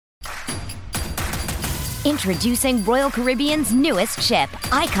Introducing Royal Caribbean's newest ship,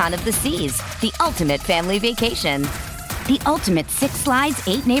 Icon of the Seas, the ultimate family vacation. The ultimate 6 slides,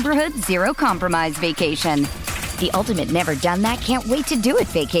 8 neighborhoods, 0 compromise vacation. The ultimate never done that, can't wait to do it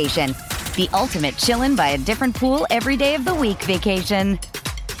vacation. The ultimate chillin' by a different pool every day of the week vacation.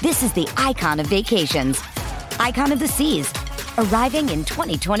 This is the Icon of vacations. Icon of the Seas, arriving in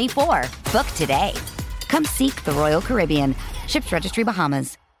 2024. Book today. Come seek the Royal Caribbean. Ships Registry,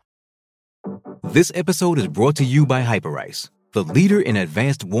 Bahamas. This episode is brought to you by Hyperice, the leader in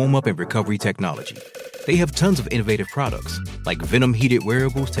advanced warm-up and recovery technology. They have tons of innovative products, like Venom-heated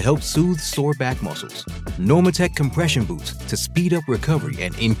wearables to help soothe sore back muscles, Normatec compression boots to speed up recovery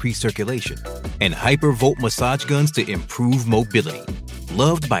and increase circulation, and Hypervolt massage guns to improve mobility.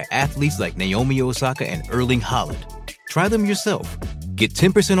 Loved by athletes like Naomi Osaka and Erling Haaland. Try them yourself. Get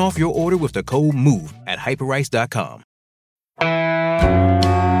 10% off your order with the code MOVE at Hyperice.com.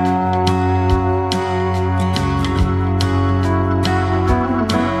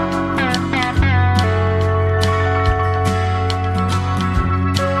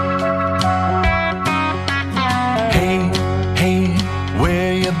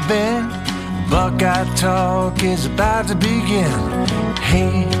 Buckeye Talk is about to begin.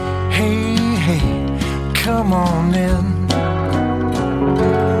 Hey, hey, hey, come on in.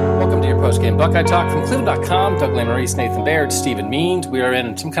 Welcome to your postgame Buckeye Talk from Cleveland.com. Doug Lesmerises, Nathan Baird, Stephen Means. We are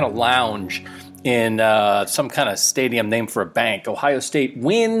in some kind of lounge in some kind of stadium named for a bank. Ohio State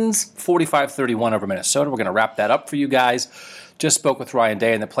wins 45-31 over Minnesota. We're going to wrap that up for you guys. Just spoke with Ryan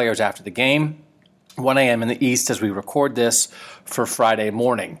Day and the players after the game. 1 a.m. in the East as we record this for Friday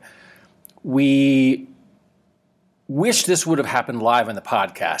morning. We wish this would have happened live on the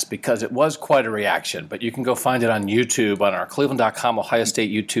podcast because it was quite a reaction, but you can go find it on YouTube on our Cleveland.com Ohio State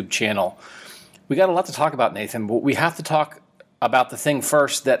YouTube channel. We got a lot to talk about, Nathan, but we have to talk about the thing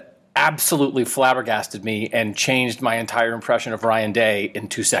first that absolutely flabbergasted me and changed my entire impression of Ryan Day in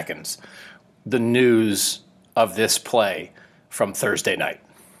 2 seconds. The news of this play from Thursday night.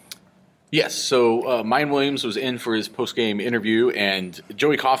 Yes, so Miyan Williams was in for his post-game interview, and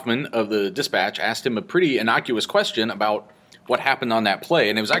Joey Kaufman of the Dispatch asked him a pretty innocuous question about what happened on that play.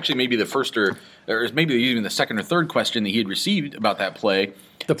 And it was actually maybe the first or maybe even the second or third question that he had received about that play.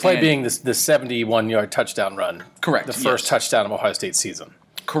 The play being the 71-yard touchdown run. Correct. The first touchdown of Ohio State's season.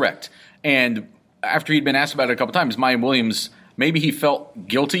 Correct. And after he'd been asked about it a couple times, Miyan Williams, maybe he felt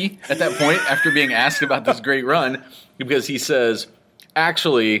guilty at that point after being asked about this great run because he says,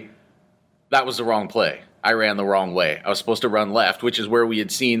 actually, that was the wrong play. I ran the wrong way. I was supposed to run left, which is where we had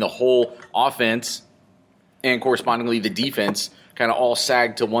seen the whole offense and correspondingly the defense kind of all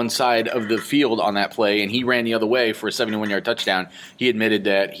sagged to one side of the field on that play, and he ran the other way for a 71-yard touchdown. He admitted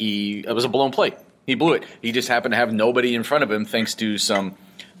that it was a blown play. He blew it. He just happened to have nobody in front of him thanks to some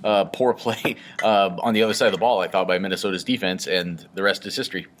poor play on the other side of the ball, I thought, by Minnesota's defense, and the rest is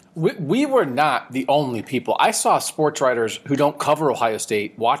history. We were not the only people. I saw sports writers who don't cover Ohio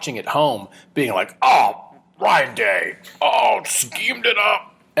State watching at home being like, oh, Ryan Day, schemed it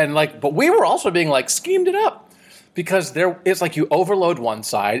up. And but we were also being like, schemed it up. Because it's like you overload one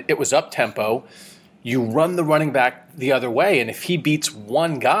side, it was up-tempo, you run the running back the other way, and if he beats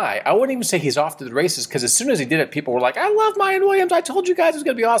one guy, I wouldn't even say he's off to the races, because as soon as he did it, people were like, I love Miyan Williams, I told you guys it was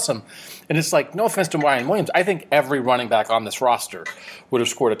going to be awesome. And it's like, no offense to Miyan Williams, I think every running back on this roster would have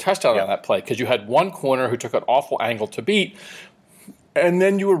scored a touchdown on that play, because you had one corner who took an awful angle to beat, and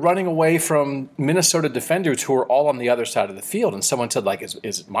then you were running away from Minnesota defenders who were all on the other side of the field. And someone said,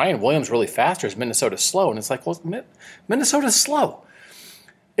 is Miyan Williams really fast or is Minnesota slow? And it's like, well, Minnesota's slow.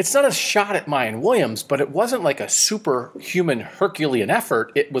 It's not a shot at Miyan Williams, but it wasn't like a superhuman Herculean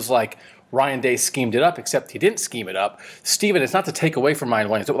effort. It was like Ryan Day schemed it up, except he didn't scheme it up. Steven, it's not to take away from Miyan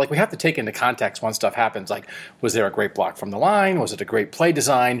Williams. We have to take into context when stuff happens. Was there a great block from the line? Was it a great play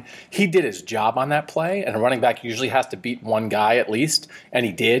design? He did his job on that play, and a running back usually has to beat one guy at least, and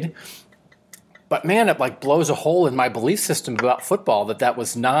he did. But, man, it blows a hole in my belief system about football that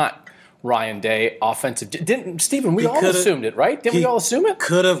was not Ryan Day offensive. Stephen, we all assumed it, right? Didn't we all assume it?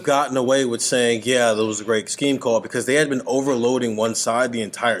 Could have gotten away with saying, yeah, that was a great scheme call because they had been overloading one side the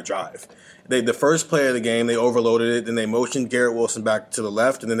entire drive. The first play of the game, they overloaded it, then they motioned Garrett Wilson back to the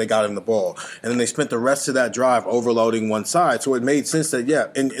left, and then they got him the ball. And then they spent the rest of that drive overloading one side. So it made sense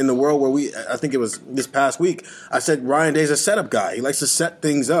that, in the world where I think it was this past week, I said Ryan Day's a setup guy. He likes to set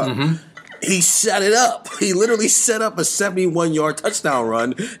things up. Mm-hmm. he set it up. He literally set up a 71-yard touchdown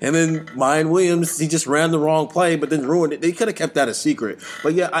run, and then Mayan Williams, he just ran the wrong play, but then ruined it. They could have kept that a secret.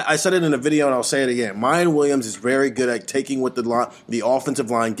 But yeah, I said it in a video, and I'll say it again. Mayan Williams is very good at taking what the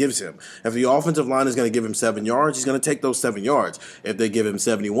offensive line gives him. If the offensive line is going to give him 7 yards, he's going to take those 7 yards. If they give him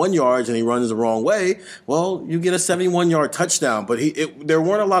 71 yards and he runs the wrong way, well, you get a 71-yard touchdown. But there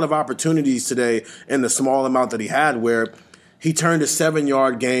weren't a lot of opportunities today in the small amount that he had where he turned a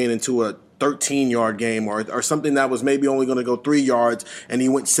 7-yard gain into a 13-yard game or something that was maybe only going to go 3 yards, and he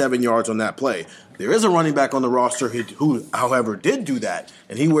went 7 yards on that play. There is a running back on the roster who, however, did do that,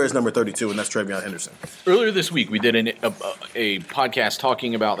 and he wears number 32, and that's TreVeyon Henderson. Earlier this week, we did a podcast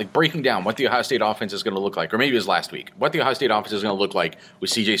talking about, like, breaking down what the Ohio State offense is going to look like, or maybe it was last week, what the Ohio State offense is going to look like with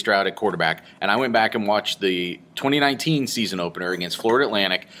C.J. Stroud at quarterback. And I went back and watched the 2019 season opener against Florida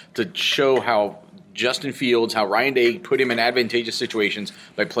Atlantic to show how Justin Fields, how Ryan Day put him in advantageous situations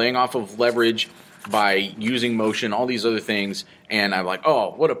by playing off of leverage, by using motion, all these other things. And I'm like,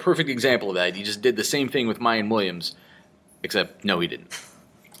 oh, what a perfect example of that. He just did the same thing with Mayan Williams, except no, he didn't.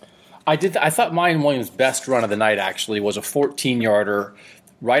 I thought Mayan Williams' best run of the night actually was a 14-yarder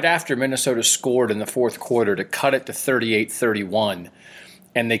right after Minnesota scored in the fourth quarter to cut it to 38-31.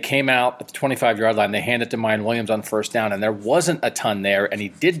 And they came out at the 25-yard line. They handed it to Mayan Williams on first down, and there wasn't a ton there. And he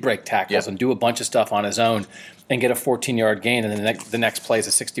did break tackles and do a bunch of stuff on his own and get a 14-yard gain. And then the next play is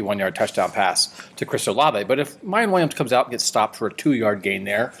a 61-yard touchdown pass to Chris Olave. But if Mayan Williams comes out and gets stopped for a 2-yard gain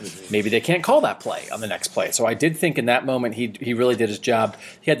there, maybe they can't call that play on the next play. So I did think in that moment he really did his job.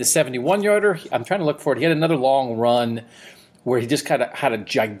 He had the 71-yarder. I'm trying to look for it. He had another long run where he just kind of had a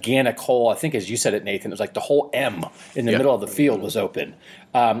gigantic hole. I think, as you said it, Nathan, it was like the whole M in the middle of the field was open.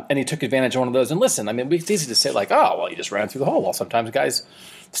 And he took advantage of one of those. And listen, I mean, it's easy to say, like, oh, well, you just ran through the hole. Well, sometimes guys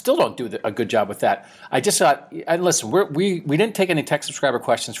still don't do a good job with that. I just thought, and listen, we didn't take any tech subscriber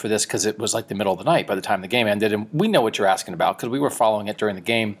questions for this because it was like the middle of the night by the time the game ended. And we know what you're asking about because we were following it during the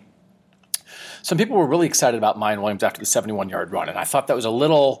game. Some people were really excited about Mayan Williams after the 71-yard run. And I thought that was a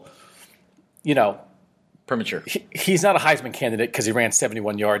little, premature. He's not a Heisman candidate because he ran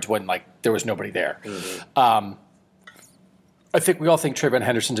 71 yards when there was nobody there. Mm-hmm. I think we all think TreVeyon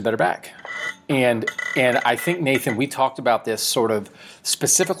Henderson's a better back. And I think, Nathan, we talked about this sort of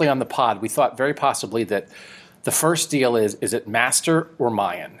specifically on the pod. We thought very possibly that the first deal is it Master or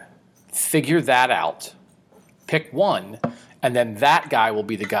Mayan? Figure that out. Pick one, and then that guy will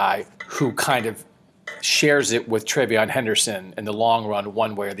be the guy who kind of shares it with TreVeyon Henderson in the long run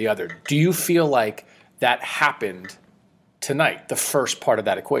one way or the other. Do you feel like that happened tonight, the first part of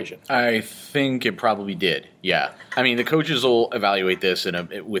that equation? I think it probably did, yeah. I mean, the coaches will evaluate this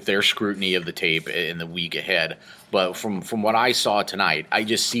with their scrutiny of the tape in the week ahead. But from what I saw tonight, I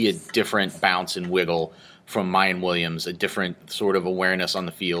just see a different bounce and wiggle from Mayan Williams, a different sort of awareness on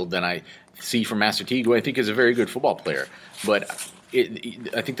the field than I see from Master Teague, who I think is a very good football player. But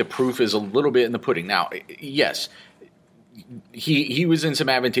I think the proof is a little bit in the pudding. Now, yes, he was in some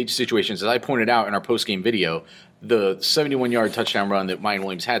advantageous situations. As I pointed out in our post-game video, the 71-yard touchdown run that Mayan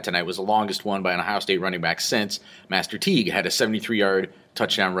Williams had tonight was the longest one by an Ohio State running back since Master Teague had a 73-yard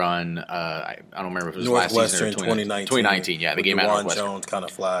touchdown run. I don't remember if it was last season or 2019. 2019, yeah, the game at Northwestern. Jones kind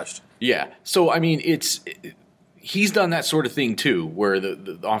of flashed. Yeah, so I mean, he's done that sort of thing too, where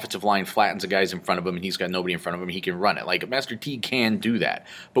the offensive line flattens the guys in front of him and he's got nobody in front of him and he can run it. Like, Master Teague can do that.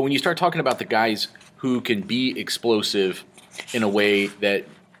 But when you start talking about the guys who can be explosive in a way that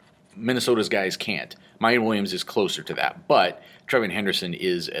Minnesota's guys can't, Mayan Williams is closer to that. But TreVeyon Henderson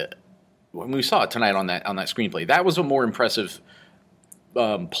is, when we saw it tonight on that screenplay, that was a more impressive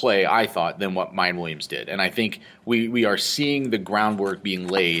play, I thought, than what Mayan Williams did. And I think we are seeing the groundwork being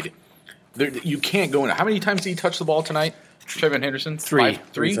laid. You can't go in. How many times did he touch the ball tonight, TreVeyon Henderson? Three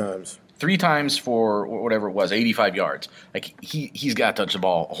times. 3 times for whatever it was, 85 yards. Like, he's got to touch the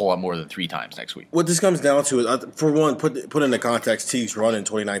ball a whole lot more than 3 times next week. What this comes down to is, for one, put into context, Teague's run in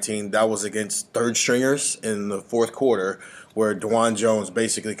 2019, that was against third stringers in the fourth quarter, where DeJuan Jones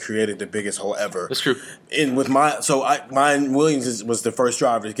basically created the biggest hole ever. That's true. And with Mayan Williams was the first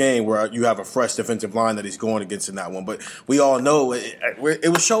drive of the game where you have a fresh defensive line that he's going against in that one. But we all know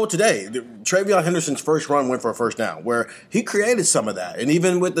it was showed today. TreVeyon Henderson's first run went for a first down, where he created some of that. And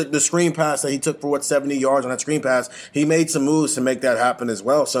even with the screen pass that he took for 70 yards on that screen pass, he made some moves to make that happen as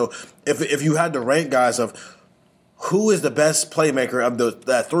well. So if you had to rank guys of who is the best playmaker of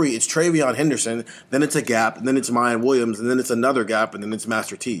that 3, it's TreVeyon Henderson, then it's a gap, and then it's Mayan Williams, and then it's another gap, and then it's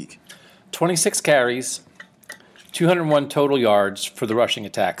Master Teague. 26 carries, 201 total yards for the rushing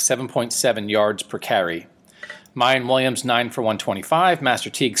attack, 7.7 yards per carry. Mayan Williams, 9 for 125. Master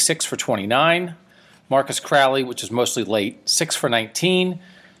Teague, 6 for 29. Marcus Crowley, which is mostly late, 6 for 19.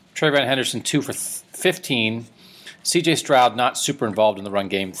 TreVeyon Henderson, 2 for 15. C.J. Stroud, not super involved in the run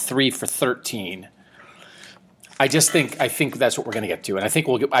game, 3 for 13. I think that's what we're going to get to, and I think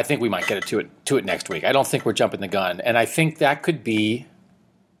we might get to it next week. I don't think we're jumping the gun, and I think that could be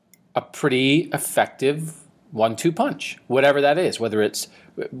a pretty effective 1-2 punch, whatever that is, whether it's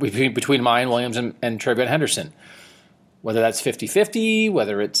between Mayan Williams and TreVeyon Henderson, whether that's 50-50,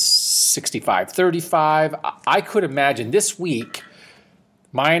 whether it's 65-35. I could imagine this week,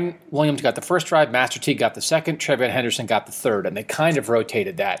 Mayan Williams got the first drive, Master T got the second, TreVeyon Henderson got the third, and they kind of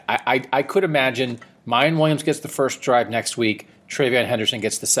rotated that. I could imagine Mayan Williams gets the first drive next week, TreVeyon Henderson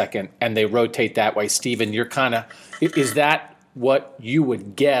gets the second, and they rotate that way. Steven, you're kind of – is that what you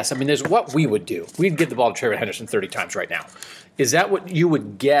would guess? I mean, there's what we would do. We'd give the ball to TreVeyon Henderson 30 times right now. Is that what you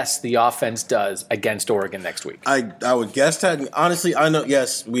would guess the offense does against Oregon next week? I would guess that. Honestly, I know,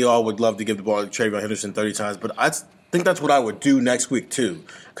 yes, we all would love to give the ball to TreVeyon Henderson 30 times, but I think that's what I would do next week too,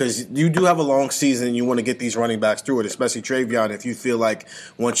 because you do have a long season and you want to get these running backs through it, especially TreVeyon. If you feel like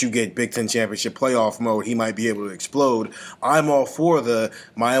once you get Big Ten Championship playoff mode, he might be able to explode. I'm all for the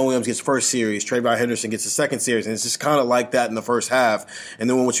Mayan Williams gets first series, TreVeyon Henderson gets the second series, and it's just kind of like that in the first half. And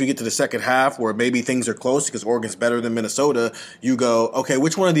then once you get to the second half where maybe things are close because Oregon's better than Minnesota, you go, okay,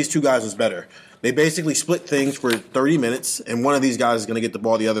 which one of these two guys was better? They basically split things for 30 minutes, and one of these guys is going to get the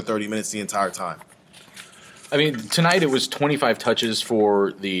ball the other 30 minutes the entire time. I mean, tonight it was 25 touches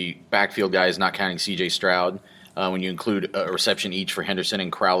for the backfield guys, not counting C.J. Stroud, when you include a reception each for Henderson and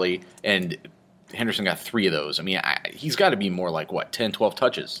Crowley, and Henderson got 3 of those. I mean, he's got to be more like, 10, 12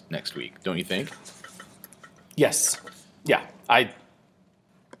 touches next week, don't you think? Yes. Yeah.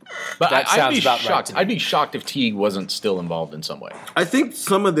 But that sounds about shocked. right to me. I'd be shocked if Teague wasn't still involved in some way. I think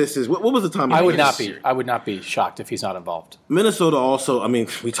some of this is what was the time? I would not be shocked if he's not involved. Minnesota also. I mean,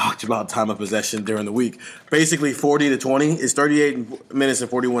 we talked about time of possession during the week. Basically, 40-20 is 38 minutes and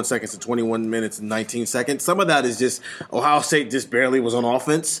 41 seconds to 21 minutes and 19 seconds. Some of that is just Ohio State just barely was on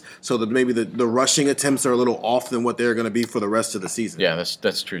offense, so that maybe the rushing attempts are a little off than what they're going to be for the rest of the season. Yeah,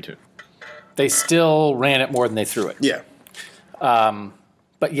 that's true too. They still ran it more than they threw it. Yeah.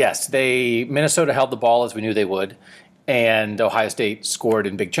 But yes, Minnesota held the ball as we knew they would, and Ohio State scored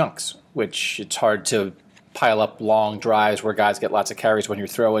in big chunks, which it's hard to pile up long drives where guys get lots of carries when you're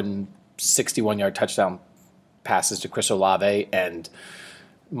throwing 61-yard touchdown passes to Chris Olave, and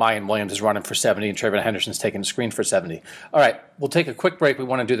Mayan Williams is running for 70, and TreVeyon Henderson's taking the screen for 70. All right, we'll take a quick break. We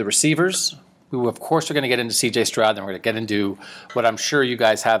want to do the receivers. We, of course, are going to get into C.J. Stroud, then we're going to get into what I'm sure you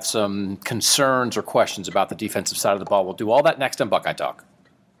guys have some concerns or questions about the defensive side of the ball. We'll do all that next on Buckeye Talk.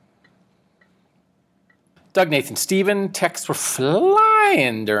 Doug, Nathan, Steven, texts were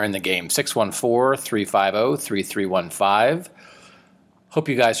flying during the game. 614-350-3315. Hope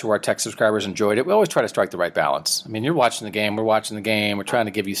you guys who are tech subscribers enjoyed it. We always try to strike the right balance. I mean, you're watching the game. We're watching the game. We're trying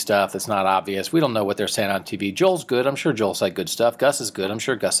to give you stuff that's not obvious. We don't know what they're saying on TV. Joel's good. I'm sure Joel said good stuff. Gus is good. I'm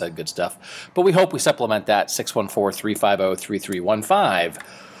sure Gus said good stuff. But we hope we supplement that. 614-350-3315.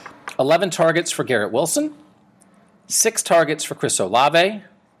 11 targets for Garrett Wilson. 6 targets for Chris Olave.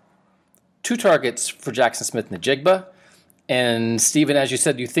 2 targets for Jackson Smith-Njigba. And, Steven, as you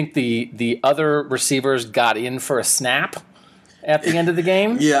said, you think the other receivers got in for a snap at the end of the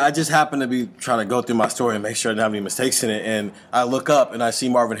game? Yeah, I just happened to be trying to go through my story and make sure I didn't have any mistakes in it. And I look up and I see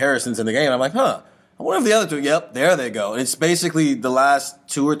Marvin Harrison's in the game. And I'm like, I wonder if the other 2, yep, there they go. And it's basically the last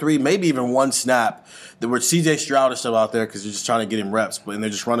 2 or 3, maybe even 1 snap where C.J. Stroud is still out there because they're just trying to get him reps, and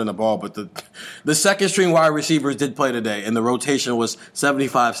they're just running the ball. But the second string wide receivers did play today, and the rotation was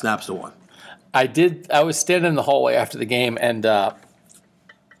 75 snaps to 1. I was standing in the hallway after the game, and I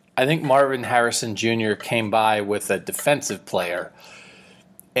think Marvin Harrison Jr. came by with a defensive player,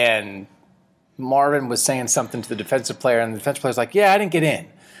 and Marvin was saying something to the defensive player, and the defensive player was like, yeah, I didn't get in.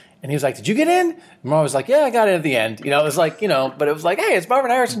 And he was like, did you get in? And Marvin was like, yeah, I got in at the end. It was like, but it was like, hey, it's Marvin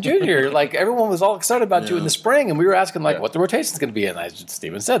Harrison Jr. Like, everyone was all excited about you in the spring, and we were asking, what the rotation's going to be. And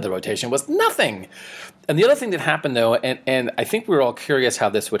Steven said the rotation was nothing. And the other thing that happened, though, and I think we were all curious how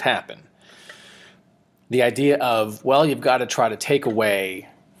this would happen, the idea of, you've got to try to take away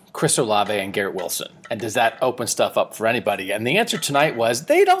Chris Olave and Garrett Wilson. And does that open stuff up for anybody? And the answer tonight was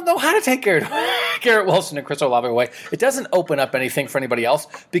they don't know how to take Garrett Wilson and Chris Olave away. It doesn't open up anything for anybody else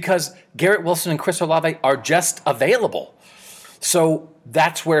because Garrett Wilson and Chris Olave are just available. So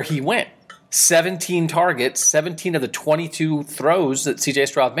that's where he went. 17 targets, 17 of the 22 throws that C.J.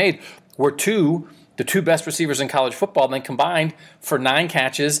 Stroud made were the 2 best receivers in college football, and then combined for 9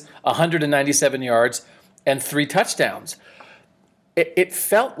 catches, 197 yards, and 3 touchdowns. It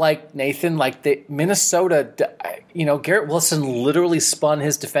felt like, Nathan, like the Minnesota, Garrett Wilson literally spun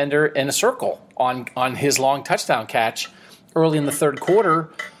his defender in a circle on his long touchdown catch early in the third quarter.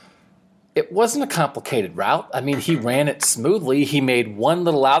 it wasn't a complicated route. I mean, he ran it smoothly. He made one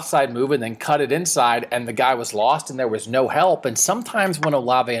little outside move and then cut it inside, and the guy was lost, and there was no help. And sometimes when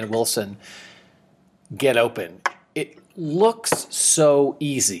Olave and Wilson get open, it looks so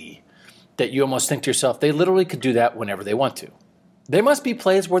easy that you almost think to yourself, they literally could do that whenever they want to. There must be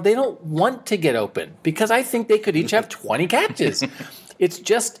plays where they don't want to get open because I think they could each have 20 catches. It's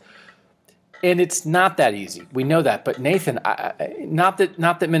just, and it's not that easy. We know that. But Nathan, not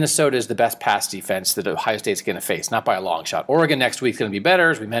that Minnesota is the best pass defense that Ohio State's going to face, not by a long shot. Oregon next week is going to be better.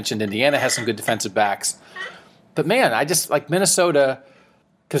 As we mentioned, Indiana has some good defensive backs. But man, I just like Minnesota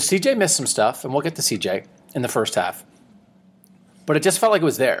because CJ missed some stuff, and we'll get to CJ in the first half. But it just felt like it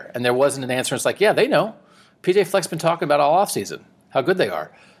was there, and there wasn't an answer. It's like, yeah, they know. PJ Fleck's been talking about all offseason how good they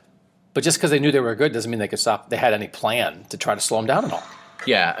are. But just because they knew they were good doesn't mean they could stop. They had any plan to try to slow them down at all.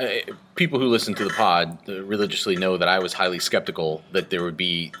 Yeah, people who listen to the pod religiously know that I was highly skeptical that there would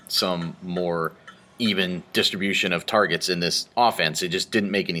be some more even distribution of targets in this offense. It just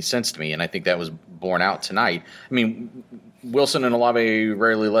didn't make any sense to me, and I think that was borne out tonight. I mean, Wilson and Olave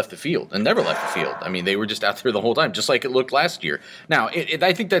rarely left the field and never left the field. I mean, they were just out there the whole time, just like it looked last year. Now,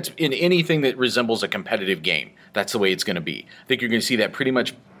 I think that's in anything that resembles a competitive game. That's the way it's going to be. I think you're going to see that pretty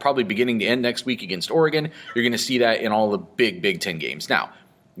much probably beginning to end next week against Oregon. You're going to see that in all the big Big Ten games. Now,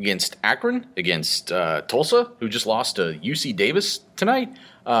 against Akron, against Tulsa, who just lost to UC Davis tonight,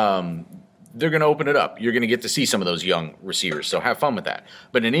 they're going to open it up. You're going to get to see some of those young receivers, so have fun with that.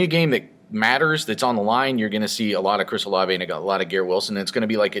 But in any game that matters, that's on the line, you're going to see a lot of Chris Olave and a lot of Garrett Wilson, and it's going to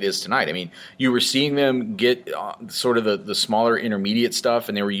be like it is tonight. I mean, you were seeing them get sort of the smaller intermediate stuff,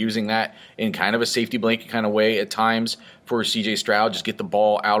 and they were using that in kind of a safety blanket kind of way at times for C.J. Stroud, just get the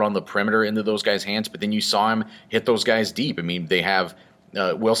ball out on the perimeter into those guys' hands, but then you saw him hit those guys deep. I mean, they have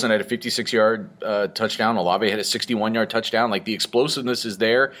Wilson had a 56-yard touchdown. Olave had a 61-yard touchdown. Like, the explosiveness is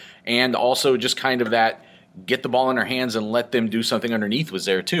there, and also just kind of that get the ball in their hands and let them do something underneath was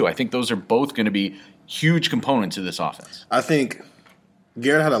there too. I think those are both going to be huge components of this offense. I think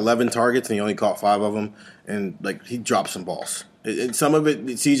Garrett had 11 targets and he only caught 5 of them, and like he dropped some balls. Some of it,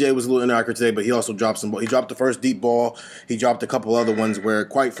 CJ was a little inaccurate today, but he also dropped some ball. He dropped the first deep ball. He dropped a couple other ones where,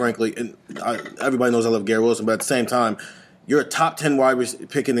 quite frankly, and everybody knows I love Garrett Wilson, but at the same time, you're a top 10 wide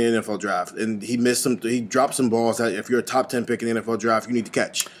pick in the NFL draft, and he missed some. He dropped some balls that if you're a top 10 pick in the NFL draft, you need to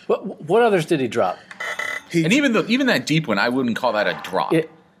catch. What others did he drop? And even that deep one, I wouldn't call that a drop.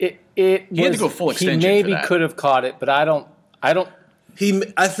 He had to go full extension. He maybe could have caught it, but I don't.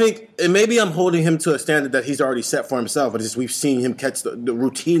 I think, and maybe I'm holding him to a standard that he's already set for himself. But it's just we've seen him catch the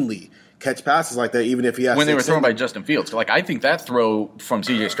routinely catch passes like that, even if he has when they were thrown by Justin Fields. Like, I think that throw from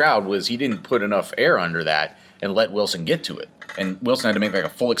C.J. Stroud was he didn't put enough air under that and let Wilson get to it. And Wilson had to make like a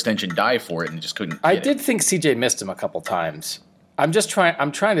full extension dive for it and just couldn't. I did think CJ missed him a couple times. I'm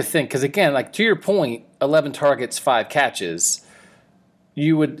trying to think, because again, like to your point, 11 targets, 5 catches.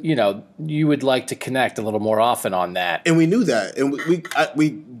 You would like to connect a little more often on that. And we knew that. And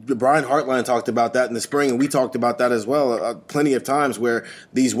Brian Hartline talked about that in the spring, and we talked about that as well plenty of times, where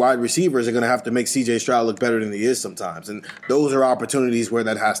these wide receivers are going to have to make C.J. Stroud look better than he is sometimes. And those are opportunities where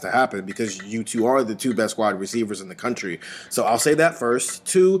that has to happen because you two are the 2 best wide receivers in the country. So I'll say that first.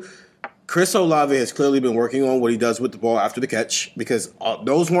 2, Chris Olave has clearly been working on what he does with the ball after the catch, because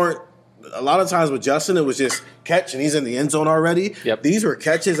those weren't – a lot of times with Justin, it was just catch and he's in the end zone already. Yep. These were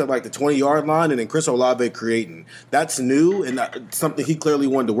catches at like the 20-yard line and then Chris Olave creating. That's new and something he clearly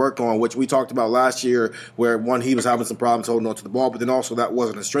wanted to work on, which we talked about last year, where, one, he was having some problems holding on to the ball, but then also that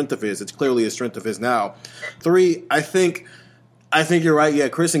wasn't a strength of his. It's clearly a strength of his now. 3, I think you're right. Yeah,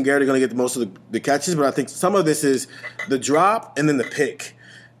 Chris and Garrett are going to get the most of the catches, but I think some of this is the drop and then the pick.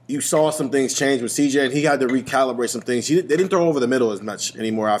 You saw some things change with CJ, and he had to recalibrate some things. They didn't throw over the middle as much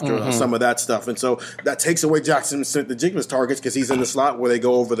anymore after some of that stuff, and so that takes away Jackson Smith-Njigba's targets because he's in the slot where they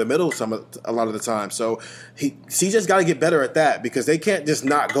go over the middle a lot of the time. So CJ's got to get better at that because they can't just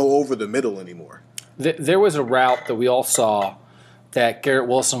not go over the middle anymore. There was a route that we all saw that Garrett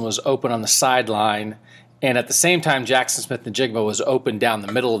Wilson was open on the sideline, and at the same time, Jackson Smith-Njigba was open down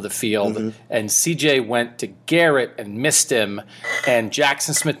the middle of the field, and CJ went to Garrett and missed him, and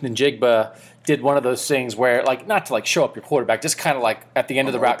Jackson Smith-Njigba did one of those things where, like, not to like show up your quarterback, just kind of like at the end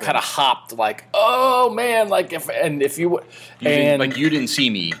of the route, kind of hopped, like, oh man, like if you didn't see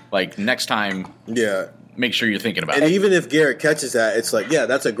me, like next time, yeah. Make sure you're thinking about it. And it. even if Garrett catches that, it's like, yeah,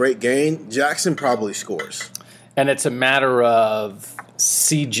 that's a great gain. Jackson probably scores, and it's a matter of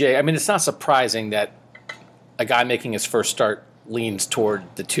CJ. I mean, it's not surprising that a guy making his first start leans toward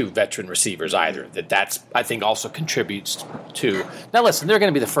the 2 veteran receivers either. That's I think also contributes to. Now listen, they're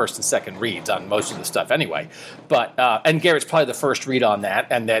going to be the first and second reads on most of the stuff anyway. But and Garrett's probably the first read on that,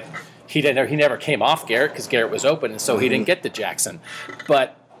 and that he never came off Garrett because Garrett was open, and so he didn't get to Jackson.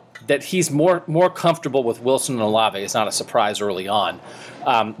 But that he's more comfortable with Wilson and Olave is not a surprise early on.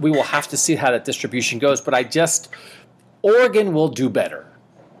 We will have to see how that distribution goes, but Oregon will do better.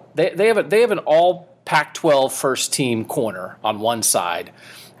 They have an all Pac-12 first team corner on one side,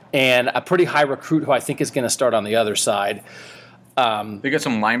 and a pretty high recruit who I think is going to start on the other side. They got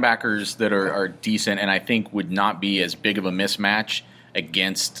some linebackers that are decent, and I think would not be as big of a mismatch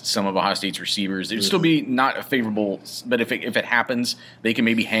against some of Ohio State's receivers. It would still be not a favorable, but if it happens, they can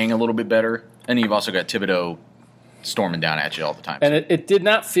maybe hang a little bit better. And you've also got Thibodeau storming down at you all the time. And it did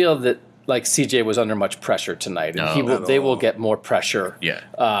not feel that like CJ was under much pressure tonight. And they will get more pressure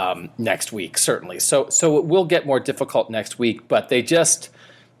next week, certainly. So it will get more difficult next week, but they just,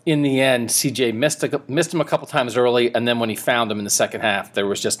 in the end, CJ missed him a couple times early, and then when he found him in the second half, there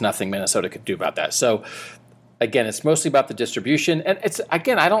was just nothing Minnesota could do about that. So again, it's mostly about the distribution, and it's one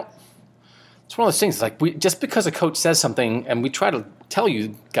of those things. Like just because a coach says something, and we try to tell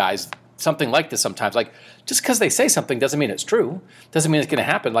you guys something like this sometimes. Like just because they say something doesn't mean it's true. Doesn't mean it's going to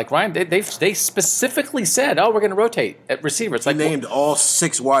happen. Like Ryan, they specifically said, "Oh, we're going to rotate at receiver." It's they named all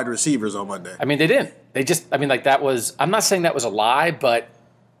 6 wide receivers on Monday. I mean, they didn't. That was. I'm not saying that was a lie, but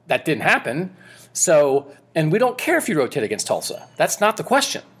that didn't happen. So, and we don't care if you rotate against Tulsa. That's not the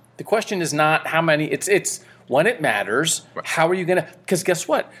question. The question is not how many. It's when it matters, how are you going to – because guess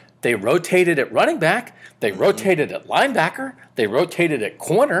what? They rotated at running back. They rotated at linebacker. They rotated at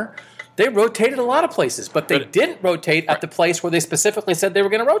corner. They rotated a lot of places, but they didn't rotate at the place where they specifically said they were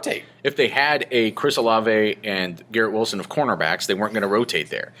going to rotate. If they had a Chris Olave and Garrett Wilson of cornerbacks, they weren't going to rotate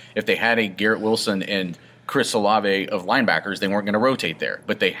there. If they had a Garrett Wilson and Chris Olave of linebackers, they weren't going to rotate there.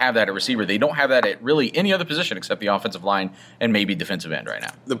 But they have that at receiver. They don't have that at really any other position except the offensive line and maybe defensive end right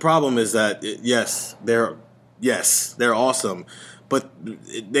now. The problem is that, they're awesome, but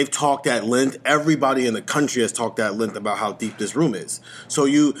they've talked at length. Everybody in the country has talked at length about how deep this room is. So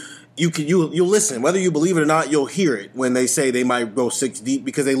you'll listen. Whether you believe it or not, you'll hear it when they say they might go 6 deep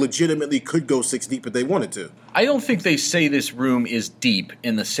because they legitimately could go 6 deep if they wanted to. I don't think they say this room is deep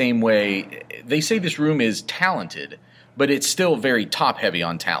in the same way. They say this room is talented, but it's still very top-heavy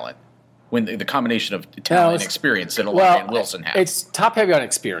on talent. When the combination of talent and experience that Olave and Wilson have. It's top-heavy on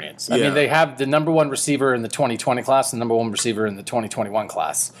experience. I mean, they have the number one receiver in the 2020 class and the number one receiver in the 2021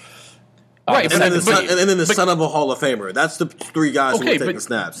 class. Right, and then the son of a Hall of Famer. That's the 3 guys who will take the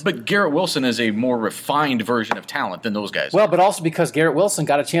snaps. But Garrett Wilson is a more refined version of talent than those guys. Well, but also because Garrett Wilson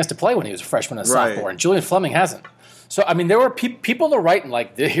got a chance to play when he was a freshman and sophomore, and Julian Fleming hasn't. So, I mean, there were people are writing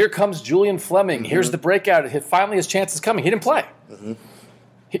like, here comes Julian Fleming. Here's the breakout. Finally his chance is coming. He didn't play.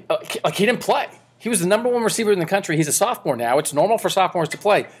 He didn't play. He was the number one receiver in the country. He's a sophomore now. It's normal for sophomores to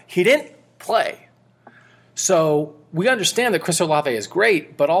play. He didn't play. So we understand that Chris Olave is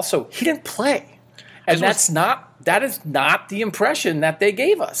great, but also he didn't play. And that is not the impression that they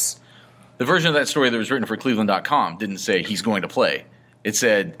gave us. The version of that story that was written for Cleveland.com didn't say he's going to play. It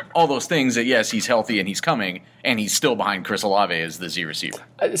said all those things that, yes, he's healthy and he's coming, and he's still behind Chris Olave as the Z receiver.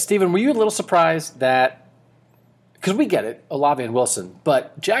 Stephen, were you a little surprised that – because we get it, Olave and Wilson,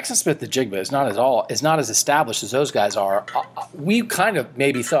 but Jackson Smith-Njigba is not as established as those guys are. We kind of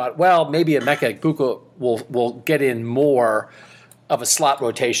maybe thought, well, maybe Emeka Egbuka will get in more of a slot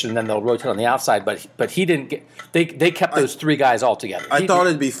rotation, and then they'll rotate on the outside. But he didn't get. They kept those 3 guys all together. I thought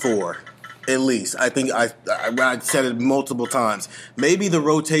it'd be 4, at least. I think I said it multiple times. Maybe the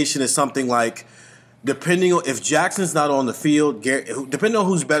rotation is something like, depending on if Jackson's not on the field, depending on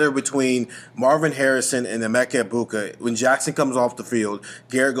who's better between Marvin Harrison and Emeka Egbuka, when Jackson comes off the field,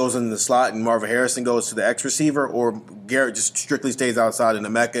 Garrett goes in the slot and Marvin Harrison goes to the X receiver, or Garrett just strictly stays outside and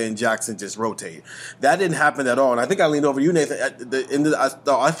Emeka and Jackson just rotate. That didn't happen at all. And I think I leaned over you, Nathan. At the end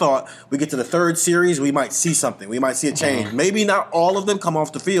I thought we get to the 3rd series, we might see something. We might see a change. Maybe not all of them come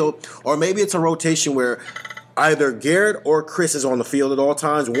off the field, or maybe it's a rotation where either Garrett or Chris is on the field at all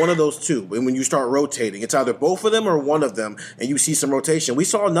times, one of those 2. And when you start rotating, it's either both of them or one of them, and you see some rotation. We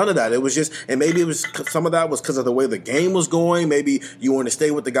saw none of that. It was just, and maybe it was some of that was because of the way the game was going. Maybe you wanted to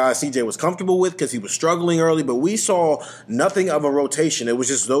stay with the guy CJ was comfortable with because he was struggling early. But we saw nothing of a rotation. It was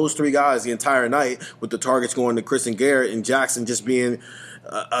just those 3 guys the entire night, with the targets going to Chris and Garrett, and Jackson just being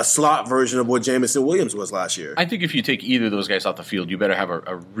a slot version of what Jameson Williams was last year. I think if you take either of those guys off the field, you better have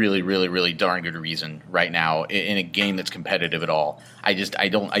a really, really, really darn good reason right now in a game that's competitive at all. I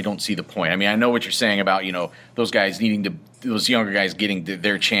don't see the point. I mean, I know what you're saying about, those guys needing to those younger guys getting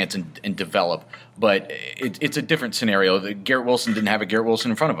their chance and develop. But it's a different scenario. Garrett Wilson didn't have a Garrett Wilson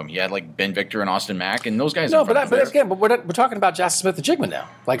in front of him. He had like Ben Victor and Austin Mack and those guys. No, but we're talking about Jackson Smith-Njigba now.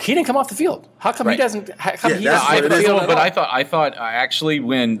 Like, he didn't come off the field. How come he doesn't? How come he doesn't? But I thought actually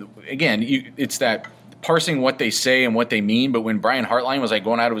when again it's that parsing what they say and what they mean. But when Brian Hartline was like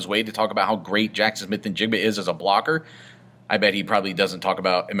going out of his way to talk about how great Jackson Smith-Njigba is as a blocker, I bet he probably doesn't talk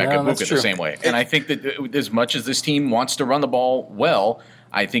about Emeka Egbuka the same way. And I think that as much as this team wants to run the ball well,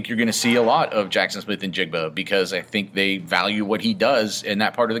 I think you're going to see a lot of Jackson Smith-Njigba because I think they value what he does in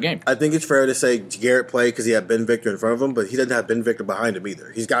that part of the game. I think it's fair to say Garrett played because he had Ben Victor in front of him, but he doesn't have Ben Victor behind him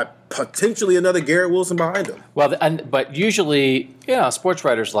either. He's got potentially another Garrett Wilson behind him. Well, but usually, sports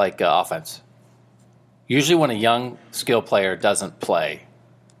writers like offense. Usually when a young skill player doesn't play,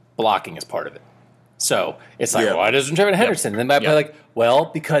 blocking is part of it. So it's like, why doesn't Trevin Henderson? And they might be like, well,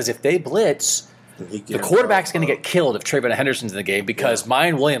 because if they blitz, the quarterback's going to get killed if Trayvon Henderson's in the game because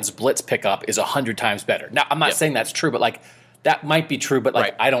Mayan Williams' blitz pickup is 100 times better. Now, I'm not saying that's true, but like that might be true, but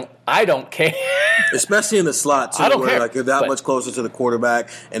like I don't care. Especially in the slot too, I don't where care, like you're that much closer to the quarterback,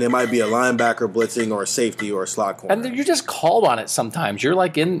 and it might be a linebacker blitzing or a safety or a slot corner. And then you're just called on it sometimes. You're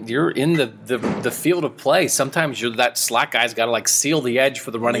like in the field of play. Sometimes that slack guy's got to like seal the edge for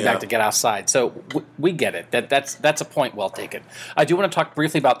the running back to get outside. So we get it. That's a point well taken. I do want to talk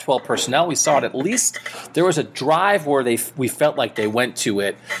briefly about 12 personnel. We saw it at least. There was a drive where we felt like they went to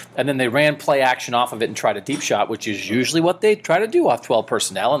it, and then they ran play action off of it and tried a deep shot, which is usually what they try to do off 12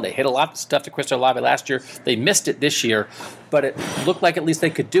 personnel, and they hit a lot of stuff to Chris Olave last year. They missed it this year, but it looked like at least they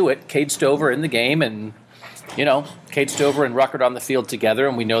could do it. Cade Stover in the game, and Cade Stover and Ruckert on the field together,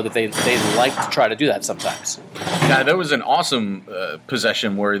 and we know that they like to try to do that sometimes. Now, there was an awesome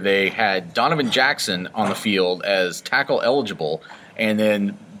possession where they had Donovan Jackson on the field as tackle eligible, and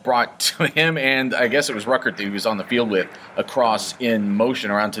then brought to him, and I guess it was Ruckert that he was on the field with, across in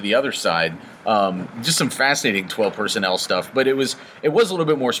motion around to the other side. Just some fascinating 12 personnel stuff, but it was a little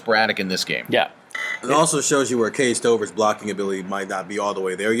bit more sporadic in this game. Yeah. It also shows you where Cade Stover's blocking ability might not be all the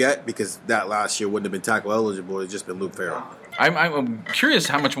way there yet because that last year wouldn't have been tackle eligible. It's just been Luke Farrell. I'm curious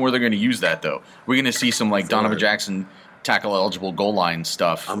how much more they're going to use that, though. We're going to see some like Donovan Jackson tackle eligible goal line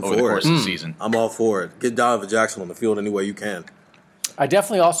stuff over the course of the season. I'm all for it. Get Donovan Jackson on the field any way you can. I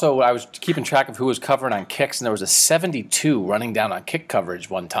definitely I was keeping track of who was covering on kicks, and there was a 72 running down on kick coverage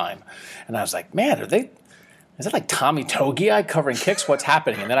one time. And I was like, man, is that like Tommy Togiai covering kicks? What's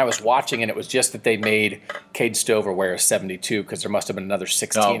happening? And then I was watching, and it was just that they made Cade Stover wear a 72 because there must have been another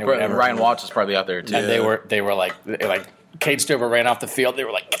 16 or whatever. Ryan Watts is probably out there, too. And they were like Cade Stover ran off the field. They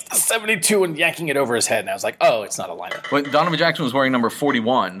were like, get the 72 and yanking it over his head. And I was like, oh, it's not a lineup. But Donovan Jackson was wearing number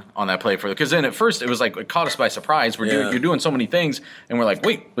 41 on that play because then at first it was like it caught us by surprise. You're doing so many things, and we're like,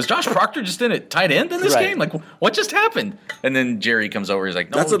 wait, was Josh Proctor just in at tight end in this game? Like, what just happened? And then Jerry comes over. He's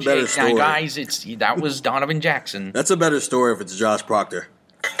like, no, that's a better story, guys. That was Donovan Jackson. That's a better story if it's Josh Proctor.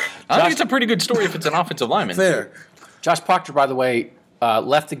 I think it's a pretty good story if it's an offensive lineman. Fair. Too. Josh Proctor, by the way,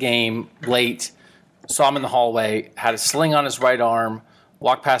 left the game late. Saw him in the hallway, had a sling on his right arm,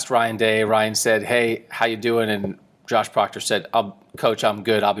 walked past Ryan Day. Ryan said, hey, how you doing? And Josh Proctor said, Coach, I'm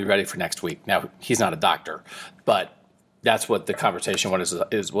good. I'll be ready for next week. Now, he's not a doctor, but that's what the conversation was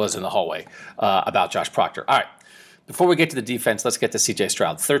in the hallway about Josh Proctor. All right, before we get to the defense, let's get to C.J.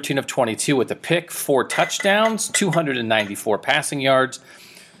 Stroud. 13 of 22 with a pick, 4 touchdowns, 294 passing yards,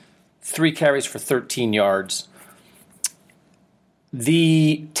 3 carries for 13 yards.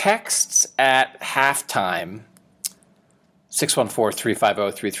 The texts at halftime,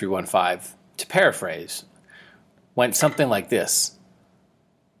 614-350-3315, to paraphrase, went something like this.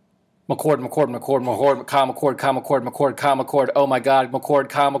 McCord, Kyle McCord, oh my God, McCord,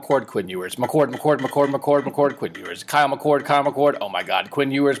 Kyle McCord, Quinn Ewers. McCord, Quinn Ewers. Kyle McCord, oh my God,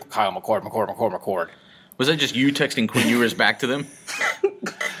 Quinn Ewers, Kyle McCord. Was that just you texting Quinn Ewers back to them?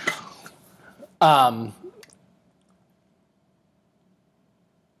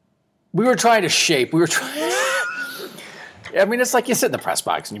 We were trying to shape. I mean, it's like you sit in the press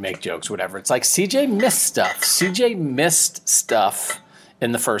box and you make jokes, whatever. It's like CJ missed stuff. CJ missed stuff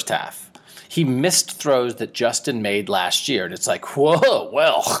in the first half. He missed throws that Justin made last year. And it's like, whoa,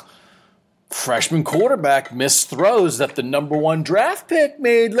 well, freshman quarterback missed throws that the number 1 draft pick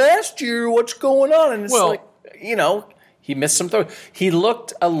made last year. What's going on? And it's he missed some throws. He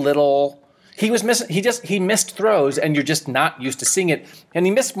looked a little... He was missing. He missed throws, and you're just not used to seeing it. And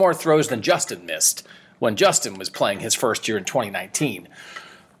he missed more throws than Justin missed when Justin was playing his first year in 2019.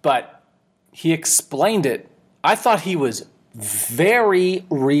 But he explained it. I thought he was very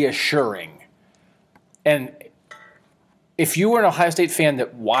reassuring. And if you were an Ohio State fan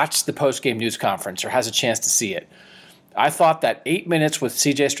that watched the post-game news conference or has a chance to see it, I thought that 8 minutes with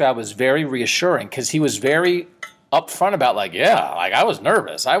C.J. Stroud was very reassuring because he was very upfront about I was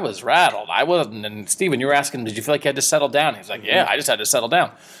nervous. I was rattled. I wasn't. And Steven, you were asking, did you feel like you had to settle down? He was like, yeah, I just had to settle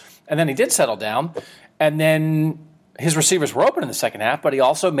down. And then he did settle down. And then his receivers were open in the second half, but he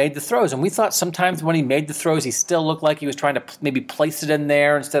also made the throws. And we thought sometimes when he made the throws, he still looked like he was trying to maybe place it in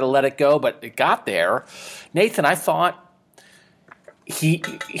there instead of let it go, but it got there. Nathan, I thought we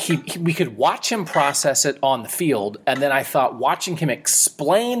could watch him process it on the field, and then I thought watching him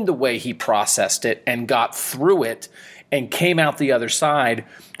explain the way he processed it and got through it and came out the other side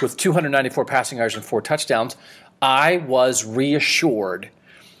with 294 passing yards and 4 touchdowns, I was reassured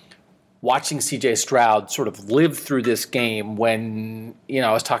watching C.J. Stroud sort of live through this game when,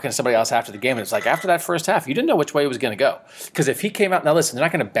 I was talking to somebody else after the game, and it's like after that first half, you didn't know which way it was going to go. Because if he came out, now listen, they're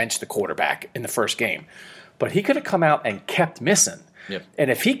not going to bench the quarterback in the first game, but he could have come out and kept missing. Yep. And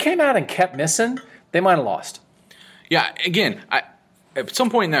if he came out and kept missing, they might have lost. Yeah, again, at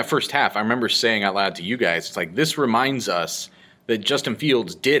some point in that first half, I remember saying out loud to you guys, it's like this reminds us that Justin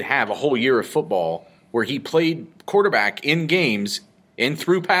Fields did have a whole year of football where he played quarterback in games and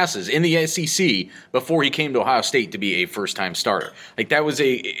threw passes in the SEC before he came to Ohio State to be a first-time starter. Like, that was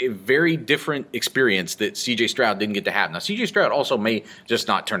a very different experience that C.J. Stroud didn't get to have. Now, C.J. Stroud also may just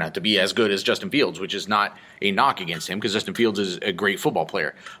not turn out to be as good as Justin Fields, which is not a knock against him because Justin Fields is a great football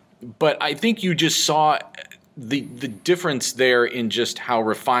player. But I think you just saw the difference there in just how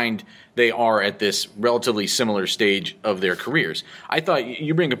refined they are at this relatively similar stage of their careers. I thought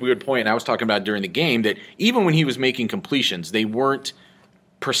you bring up a good point, and I was talking about during the game, that even when he was making completions, they weren't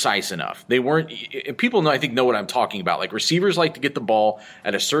precise enough. They weren't. People I think know what I'm talking about. Like, receivers like to get the ball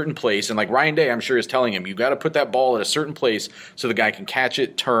at a certain place, and like Ryan Day, I'm sure is telling him, you got to put that ball at a certain place so the guy can catch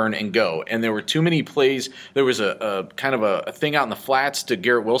it, turn, and go. And there were too many plays. There was a kind of a thing out in the flats to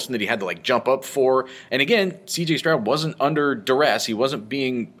Garrett Wilson that he had to jump up for. And again, C.J. Stroud wasn't under duress. He wasn't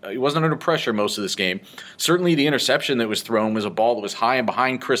under pressure most of this game. Certainly, the interception that was thrown was a ball that was high and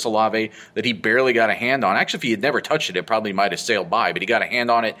behind Chris Olave that he barely got a hand on. Actually, if he had never touched it, it probably might have sailed by, but he got a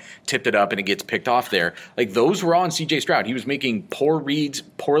hand on it, tipped it up, and it gets picked off there. Like, those were on C.J. Stroud. He was making poor reads,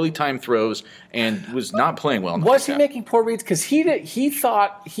 poorly timed throws, and was not playing well. Was he making poor reads? Because he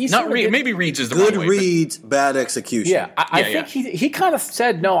thought he not maybe reads is the good wrong way, reads, bad execution. Yeah, I think he kind of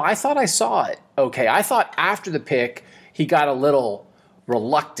said, no, I thought I saw it. Okay, I thought after the pick he got a little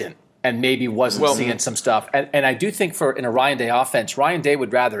reluctant and maybe wasn't seeing some stuff. And I do think in a Ryan Day offense, Ryan Day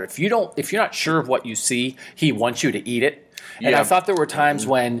would rather, if you're not sure of what you see, he wants you to eat it. And I thought there were times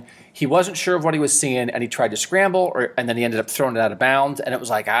when he wasn't sure of what he was seeing and he tried to scramble and then he ended up throwing it out of bounds. And it was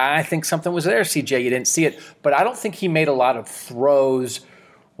like, I think something was there, CJ. You didn't see it. But I don't think he made a lot of throws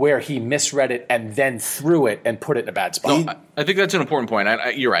where he misread it and then threw it and put it in a bad spot. No, I think that's an important point.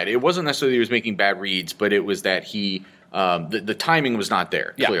 You're right. It wasn't necessarily he was making bad reads, but it was that he the timing was not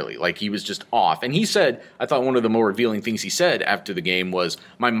there, clearly. Like, he was just off. And he said, I thought one of the more revealing things he said after the game was,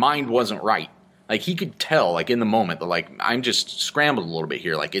 my mind wasn't right. Like, he could tell, in the moment, that, I'm just scrambled a little bit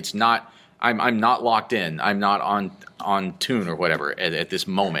here. Like, it's not, I'm not locked in. I'm not on tune or whatever at this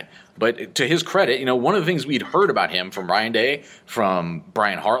moment. But to his credit, one of the things we'd heard about him from Ryan Day, from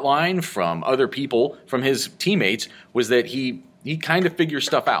Brian Hartline, from other people, from his teammates, was that he kind of figures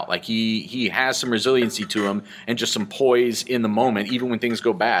stuff out. Like, he has some resiliency to him and just some poise in the moment, even when things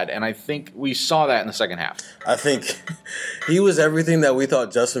go bad. And I think we saw that in the second half. I think he was everything that we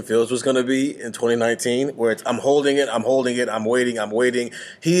thought Justin Fields was going to be in 2019, where it's I'm holding it, I'm waiting.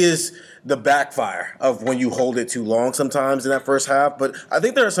 He is the backfire of when you hold it too long sometimes in that first half. But I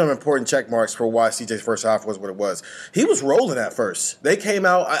think there are some important check marks for why CJ's first half was what it was. He was rolling at first. They came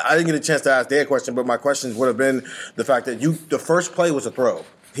out. I didn't get a chance to ask Day a question, but my questions would have been the fact that the first play was a throw.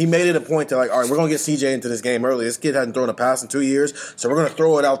 He made it a point to all right, we're going to get CJ into this game early. This kid hadn't thrown a pass in 2 years, so we're going to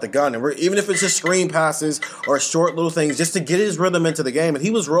throw it out the gun. And even if it's just screen passes or short little things, just to get his rhythm into the game. And he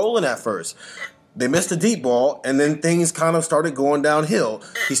was rolling at first. They missed a deep ball, and then things kind of started going downhill.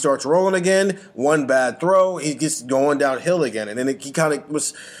 He starts rolling again, one bad throw, he gets going downhill again. And then he kind of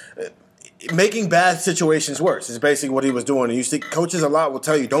was making bad situations worse is basically what he was doing. And you see coaches a lot will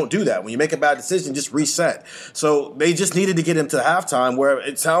tell you, don't do that. When you make a bad decision, just reset. So they just needed to get him to halftime where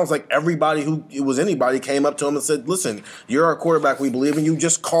it sounds like everybody who it was anybody came up to him and said, listen, you're our quarterback. We believe in you.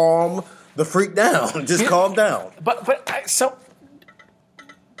 Just calm the freak down. Just calm down. So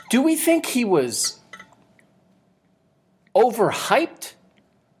do we think he was overhyped?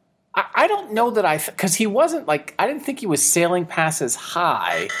 I don't know that because he wasn't I didn't think he was sailing passes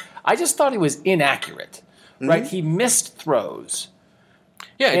high. I just thought he was inaccurate, right? He missed throws.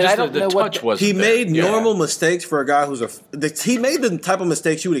 Yeah, And just I don't the know what touch wasn't He there. made normal mistakes for a guy who's he made the type of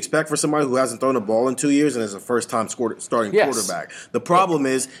mistakes you would expect for somebody who hasn't thrown a ball in 2 years and is a first-time starting Yes. quarterback. The problem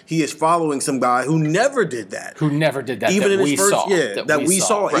is he is following some guy who never did that. Who never did that? Even that in his we first saw, year, that we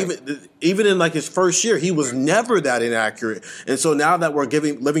saw. Right. Even in like his first year, he was never that inaccurate. And so now that we're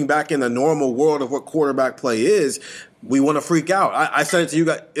living back in the normal world of what quarterback play is, we want to freak out. I said it to you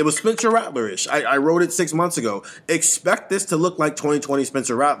guys. It was Spencer Rattler-ish. I wrote it 6 months ago. Expect this to look like 2020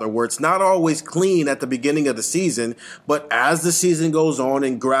 Spencer Rattler, where it's not always clean at the beginning of the season, but as the season goes on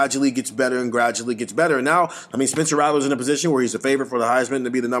and gradually gets better and gradually gets better. And now, I mean, Spencer Rattler's in a position where he's a favorite for the Heisman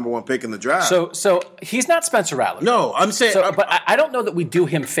to be the number one pick in the draft. So he's not Spencer Rattler. No, I'm saying. But I don't know that we do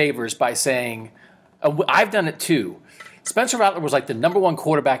him favors by saying, I've done it too. Spencer Rattler was like the number one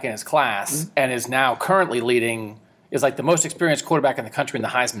quarterback in his class and is now currently is like the most experienced quarterback in the country and the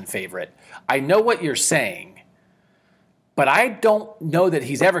Heisman favorite. I know what you're saying, but I don't know that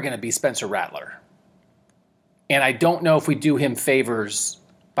he's ever going to be Spencer Rattler. And I don't know if we do him favors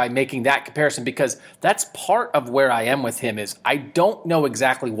by making that comparison, because that's part of where I am with him is I don't know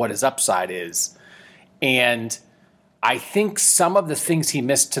exactly what his upside is. And I think some of the things he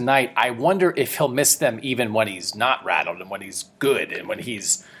missed tonight, I wonder if he'll miss them even when he's not rattled and when he's good and when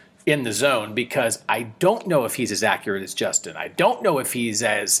he's in the zone, because I don't know if he's as accurate as Justin. I don't know if he's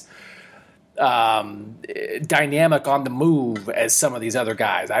as dynamic on the move as some of these other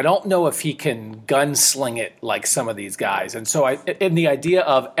guys. I don't know if he can gunsling it like some of these guys. And so in the idea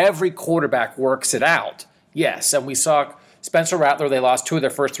of every quarterback works it out, yes. And we saw Spencer Rattler, they lost 2 of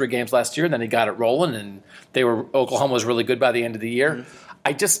their first 3 games last year, and then he got it rolling, and Oklahoma was really good by the end of the year.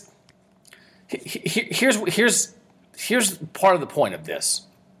 Mm-hmm. Here's part of the point of this.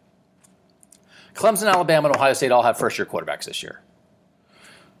 Clemson, Alabama, and Ohio State all have first-year quarterbacks this year.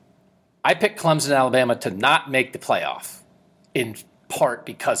 I picked Clemson and Alabama to not make the playoff, in part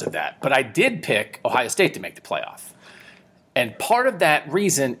because of that. But I did pick Ohio State to make the playoff. And part of that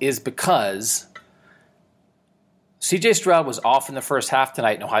reason is because C.J. Stroud was off in the first half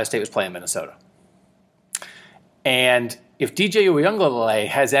tonight, and Ohio State was playing Minnesota. And if DJ Uiagalelei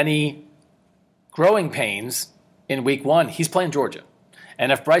has any growing pains in week 1, he's playing Georgia.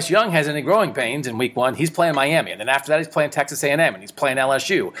 And if Bryce Young has any growing pains in week 1, he's playing Miami. And then after that, he's playing Texas A&M, and he's playing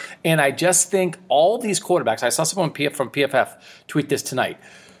LSU. And I just think all these quarterbacks, I saw someone from PFF tweet this tonight,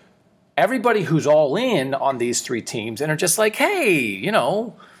 everybody who's all in on these 3 teams and are just like, hey,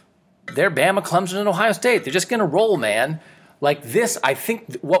 they're Bama, Clemson, and Ohio State. They're just going to roll, man. Like this, I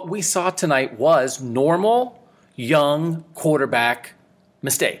think what we saw tonight was normal, young quarterback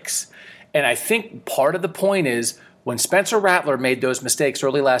mistakes. And I think part of the point is when Spencer Rattler made those mistakes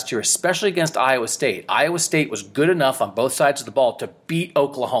early last year, especially against Iowa State was good enough on both sides of the ball to beat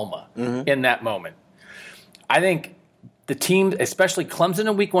Oklahoma in that moment. I think the team, especially Clemson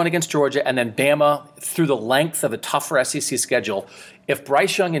in week 1 against Georgia, and then Bama through the length of a tougher SEC schedule, if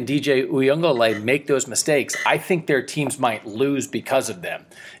Bryce Young and DJ Uiagalelei make those mistakes, I think their teams might lose because of them.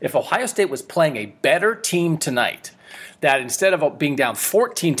 If Ohio State was playing a better team tonight, that instead of being down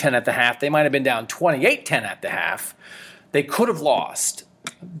 14-10 at the half, they might have been down 28-10 at the half, they could have lost,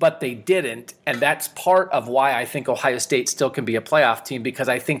 but they didn't. And that's part of why I think Ohio State still can be a playoff team, because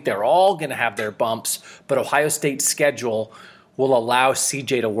I think they're all going to have their bumps, but Ohio State's schedule will allow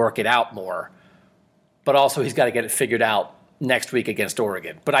CJ to work it out more. But also he's got to get it figured out next week against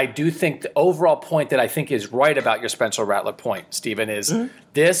Oregon. But I do think the overall point that I think is right about your Spencer Rattler point, Stephen, is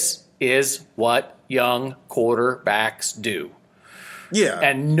this is what young quarterbacks do. Yeah.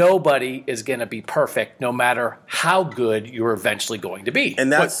 And nobody is going to be perfect no matter how good you're eventually going to be.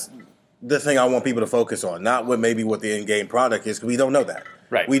 And that's the thing I want people to focus on, not what the end-game product is, because we don't know that.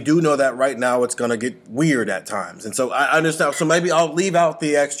 Right. We do know that right now it's going to get weird at times. And so I understand. So maybe I'll leave out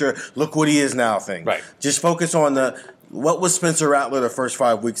the extra look what he is now thing. Right. Just focus on what was Spencer Rattler the first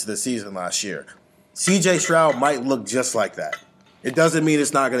 5 weeks of the season last year. C.J. Stroud might look just like that. It doesn't mean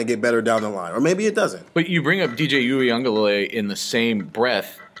it's not going to get better down the line. Or maybe it doesn't. But you bring up DJ Uiagalelei in the same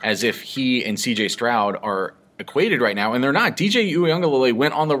breath as if he and C.J. Stroud are equated right now, and they're not. DJ Uiagalelei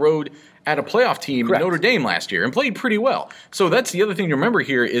went on the road at a playoff team in Notre Dame last year and played pretty well. So that's the other thing to remember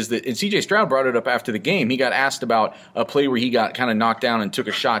here is that, and C.J. Stroud brought it up after the game, he got asked about a play where he got kind of knocked down and took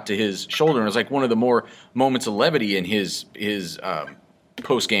a shot to his shoulder, and it was like one of the more moments of levity in his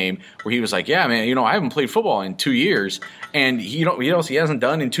post game where he was like, yeah, man, I haven't played football in 2 years. And he hasn't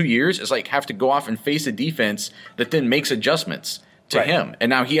done in 2 years is like have to go off and face a defense that then makes adjustments to him, and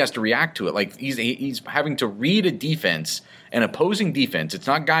now he has to react to it. Like he's having to read a defense, an opposing defense. It's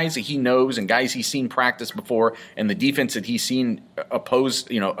not guys that he knows and guys he's seen practice before, and the defense that he's seen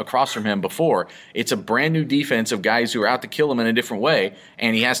opposed, across from him before. It's a brand new defense of guys who are out to kill him in a different way,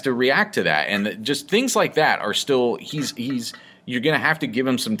 and he has to react to that. And just things like that are still you're going to have to give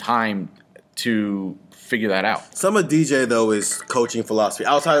him some time to figure that out. Some of DJ, though, is coaching philosophy.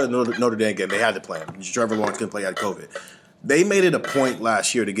 Outside of the Notre Dame game, they had to play him. Trevor Lawrence couldn't play out of COVID. They made it a point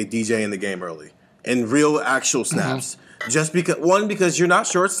last year to get DJ in the game early in real, actual snaps. Just because you're not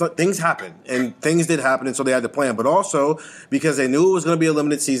sure, things happen, and things did happen, and so they had to play him. But also because they knew it was going to be a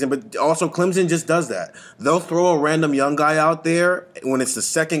limited season. But also Clemson just does that. They'll throw a random young guy out there when it's the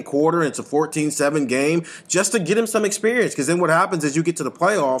second quarter and it's a 14-7 game just to get him some experience. Because then what happens is you get to the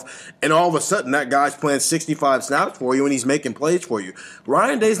playoff, and all of a sudden that guy's playing 65 snaps for you and he's making plays for you.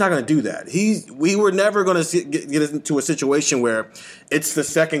 Ryan Day's not going to do that. We were never going to get into a situation where it's the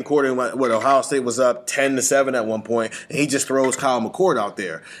second quarter when Ohio State was up 10-7 at one point. And he just throws Kyle McCord out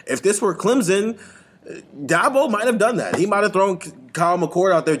there. If this were Clemson, Dabo might have done that. He might have thrown Kyle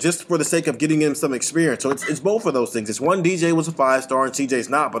McCord out there just for the sake of getting him some experience. So it's both of those things. It's one, DJ was a 5-star and CJ's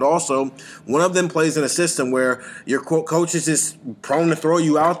not, but also one of them plays in a system where your coach is just prone to throw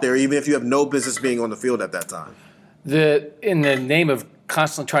you out there even if you have no business being on the field at that time. In the name of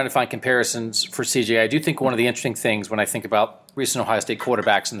constantly trying to find comparisons for CJ, I do think one of the interesting things when I think about recent Ohio State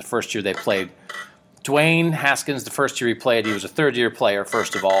quarterbacks in the first year they played, Dwayne Haskins, the first year he played, he was a third-year player,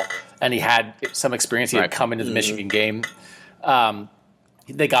 first of all, and he had some experience. He had come into the Michigan game.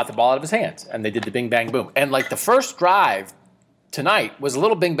 They got the ball out of his hands, and they did the bing, bang, boom. And, the first drive tonight was a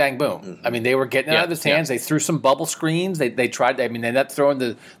little bing, bang, boom. I mean, they were getting it out of his hands. They threw some bubble screens. They tried – they ended up throwing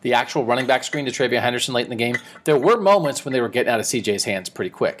the actual running back screen to TreVeyon Henderson late in the game. There were moments when they were getting out of CJ's hands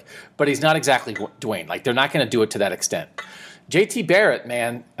pretty quick. But he's not exactly Dwayne. They're not going to do it to that extent. JT Barrett,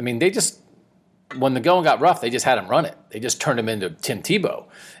 man, I mean, they just – when the going got rough, they just had him run it. They just turned him into Tim Tebow.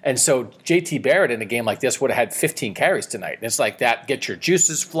 And so JT Barrett in a game like this would have had 15 carries tonight. And it's like that, get your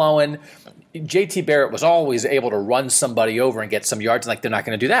juices flowing. JT Barrett was always able to run somebody over and get some yards. They're not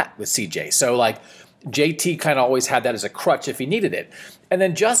going to do that with CJ. So, JT kind of always had that as a crutch if he needed it. And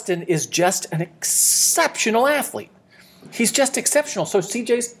then Justin is just an exceptional athlete. He's just exceptional. So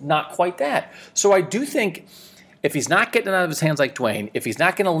CJ's not quite that. So I do think – if he's not getting it out of his hands like Dwayne, if he's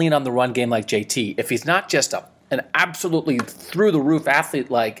not going to lean on the run game like JT, if he's not just an absolutely through-the-roof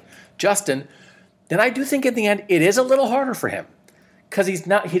athlete like Justin, then I do think in the end it is a little harder for him because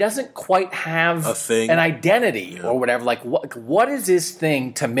he doesn't quite have an identity or whatever. What is his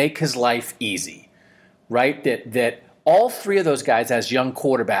thing to make his life easy, right? That all three of those guys as young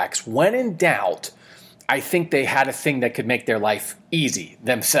quarterbacks, when in doubt, I think they had a thing that could make their life easy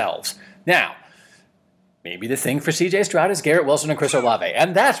themselves. Now, maybe the thing for C.J. Stroud is Garrett Wilson and Chris Olave,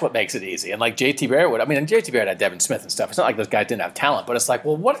 and that's what makes it easy. And J.T. Barrett would. I mean, and J.T. Barrett had Devin Smith and stuff. It's not like those guys didn't have talent, but it's like,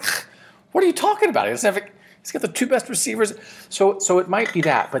 well, what are you talking about? He's got the two best receivers. So it might be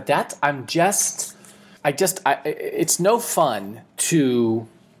that, but it's no fun to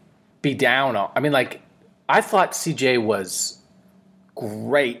be down on. I mean, I thought C.J. was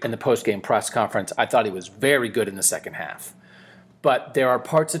great in the post-game press conference. I thought he was very good in the second half. But there are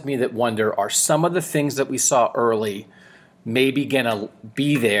parts of me that wonder, are some of the things that we saw early maybe going to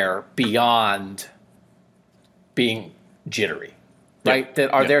be there beyond being jittery, right?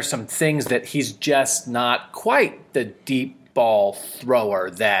 There some things that he's just not quite the deep ball thrower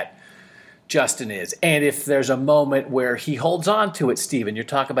that Justin is. And if there's a moment where he holds on to it, Steven, you're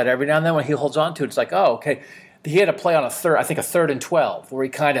talking about every now and then when he holds on to it, it's like, oh, okay. He had a play on a 3rd and 12, where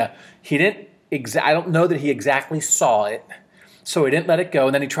I don't know that he exactly saw it. So he didn't let it go,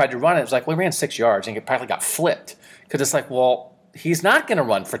 and then he tried to run it. It was like, well, he ran 6 yards, and he practically got flipped. Because it's like, well, he's not going to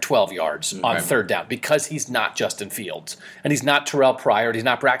run for 12 yards on 3rd down because he's not Justin Fields, and he's not Terrell Pryor, and he's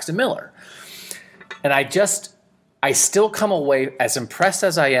not Braxton Miller. And I still come away, as impressed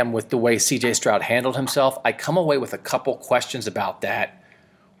as I am with the way C.J. Stroud handled himself, I come away with a couple questions about that.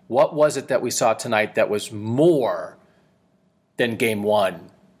 What was it that we saw tonight that was more than game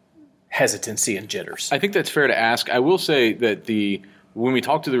one hesitancy and jitters? I think that's fair to ask. I will say that when we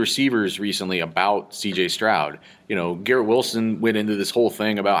talked to the receivers recently about C.J. Stroud, Garrett Wilson went into this whole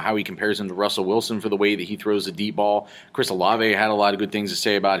thing about how he compares him to Russell Wilson for the way that he throws the deep ball. Chris Olave had a lot of good things to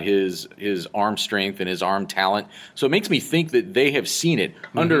say about his arm strength and his arm talent. So it makes me think that they have seen it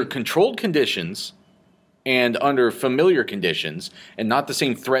under controlled conditions and under familiar conditions, and not the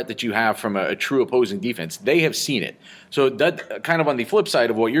same threat that you have from a true opposing defense. They have seen it. So that kind of on the flip side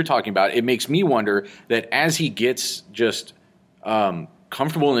of what you're talking about, it makes me wonder that as he gets just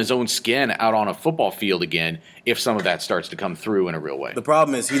comfortable in his own skin out on a football field again if some of that starts to come through in a real way. The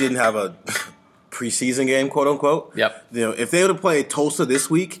problem is he didn't have a preseason game, quote unquote. Yep. If they would have played Tulsa this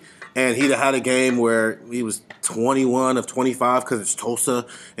week and he'd have had a game where he was 21 of 25 because it's Tulsa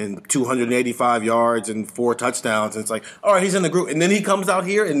and 285 yards and 4 touchdowns, and it's like, all right, he's in the group. And then he comes out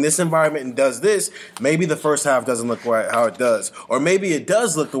here in this environment and does this. Maybe the first half doesn't look how it does. Or maybe it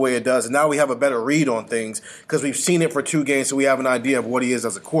does look the way it does, and now we have a better read on things because we've seen it for 2 games, so we have an idea of what he is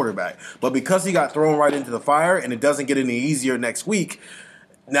as a quarterback. But because he got thrown right into the fire and it doesn't get any easier next week,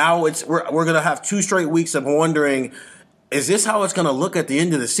 now we're going to have 2 straight weeks of wondering, is this how it's going to look at the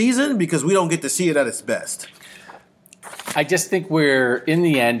end of the season? Because we don't get to see it at its best. I just think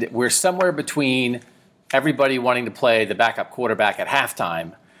we're somewhere between everybody wanting to play the backup quarterback at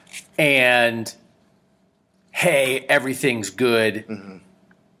halftime and, hey, everything's good. Mm-hmm.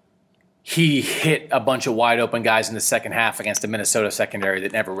 He hit a bunch of wide open guys in the second half against a Minnesota secondary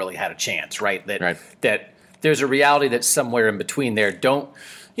that never really had a chance, right? That there's a reality that's somewhere in between there.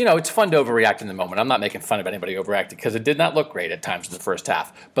 It's fun to overreact in the moment. I'm not making fun of anybody overreacting because it did not look great at times in the first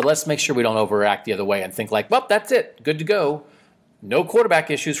half. But let's make sure we don't overreact the other way and think like, well, that's it. Good to go. No quarterback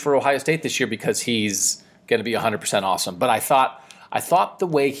issues for Ohio State this year because he's going to be 100% awesome. But I thought the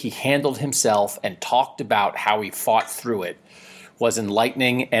way he handled himself and talked about how he fought through it was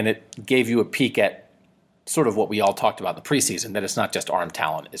enlightening, and it gave you a peek at sort of what we all talked about in the preseason, that it's not just arm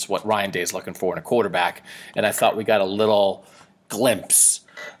talent. It's what Ryan Day is looking for in a quarterback. And I thought we got a little glimpse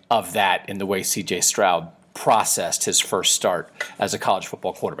of that in the way C.J. Stroud processed his first start as a college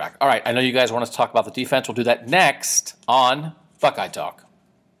football quarterback. All right, I know you guys want us to talk about the defense. We'll do that next on Buckeye Talk.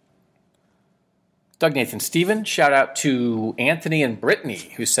 Doug, Nathan, Steven, shout out to Anthony and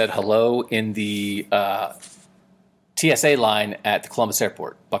Brittany, who said hello in the TSA line at the Columbus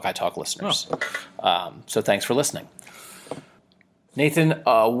Airport, Buckeye Talk listeners. So thanks for listening. Nathan,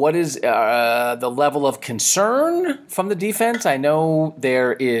 what is the level of concern from the defense? I know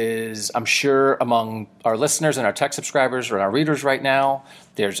there is, I'm sure, among our listeners and our tech subscribers or our readers right now,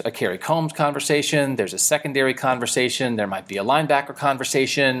 there's a Kerry Combs conversation, there's a secondary conversation, there might be a linebacker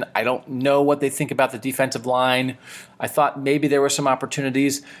conversation. I don't know what they think about the defensive line. I thought maybe there were some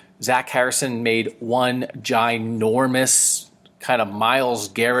opportunities. Zach Harrison made one ginormous kind of Myles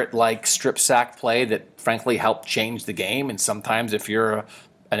Garrett-like strip sack play that frankly helped change the game. And sometimes if you're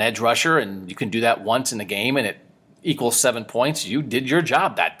an edge rusher and you can do that once in a game and it equals 7 points, you did your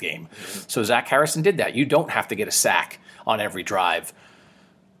job that game. So Zach Harrison did that. You don't have to get a sack on every drive.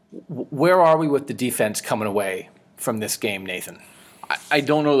 Where are we with the defense coming away from this game, Nathan? I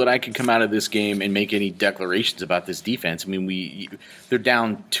don't know that I can come out of this game and make any declarations about this defense. I mean, they're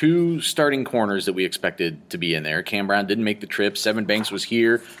down 2 starting corners that we expected to be in there. Cam Brown didn't make the trip. Sevyn Banks was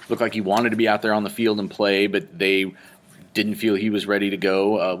here. Looked like he wanted to be out there on the field and play, but they didn't feel he was ready to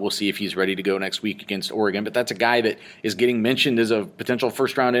go. We'll see if he's ready to go next week against Oregon. But that's a guy that is getting mentioned as a potential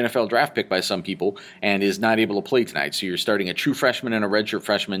first-round NFL draft pick by some people and is not able to play tonight. So you're starting a true freshman and a redshirt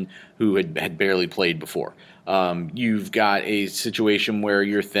freshman who had barely played before. You've got a situation where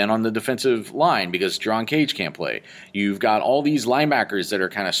you're thin on the defensive line because Jerron Cage can't play. You've got all these linebackers that are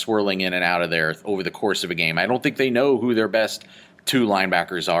kind of swirling in and out of there over the course of a game. I don't think they know who their best 2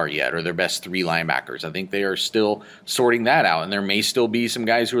 linebackers are yet, or their best 3 linebackers. I think they are still sorting that out, and there may still be some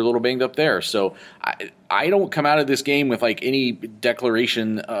guys who are a little banged up there. So I don't come out of this game with like any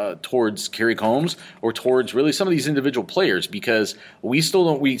declaration towards Kerry Combs or towards really some of these individual players, because we still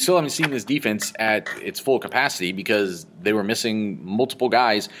haven't seen this defense at its full capacity because they were missing multiple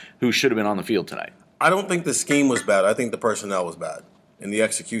guys who should have been on the field tonight. I don't think the scheme was bad. I think the personnel was bad, and the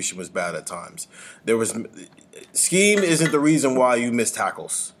execution was bad at times. Scheme isn't the reason why you miss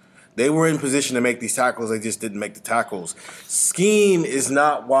tackles. They were in position to make these tackles. They just didn't make the tackles. Scheme is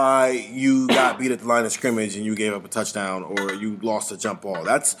not why you got beat at the line of scrimmage and you gave up a touchdown or you lost a jump ball.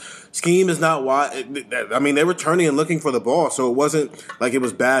 Scheme is not why. I mean, they were turning and looking for the ball, so it wasn't like it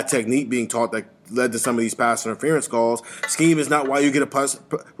was bad technique being taught that led to some of these pass interference calls. Scheme is not why you get a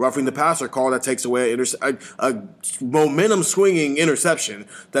roughing the passer call that takes away a momentum swinging interception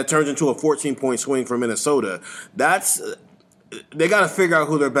that turns into a 14-point swing for Minnesota. They got to figure out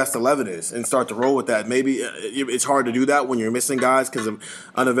who their best 11 is and start to roll with that. Maybe it's hard to do that when you're missing guys because of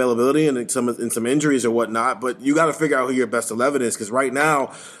unavailability and some injuries or whatnot, but you got to figure out who your best 11 is, because right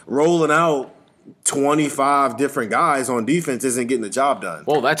now rolling out 25 different guys on defense isn't getting the job done.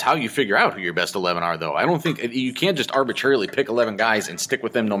 Well, that's how you figure out who your best 11 are, though. I don't think you can't just arbitrarily pick 11 guys and stick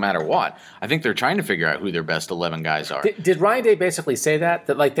with them no matter what. I think they're trying to figure out who their best 11 guys are. Did Ryan Day basically say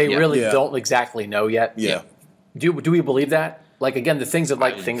that like they really don't exactly know yet? Yeah. Do we believe that? Like, again, the things that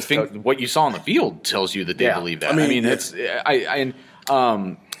what you saw on the field tells you that they believe that. I mean,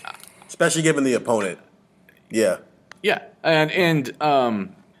 Especially given the opponent. Yeah. Yeah, and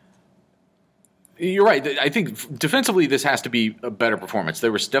you're right. I think defensively this has to be a better performance.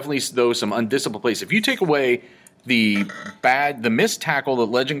 There was definitely, though, some undisciplined plays. If you take away the missed tackle that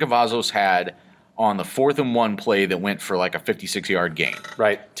Legend Cavazos had on the 4th and 1 play that went for like a 56-yard gain.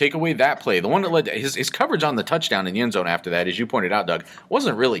 Right. Take away that play. The one that led to his coverage on the touchdown in the end zone after that, as you pointed out, Doug,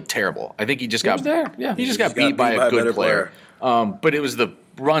 wasn't really terrible. I think he just got there. Yeah. He just got beat by a good player. But it was the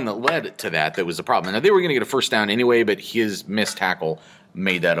run that led to that was the problem. Now, they were going to get a first down anyway, but his missed tackle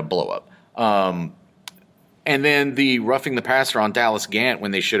made that a blow-up. And then the roughing the passer on Dallas Gant when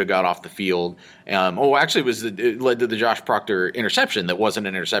they should have got off the field. It led to the Josh Proctor interception that wasn't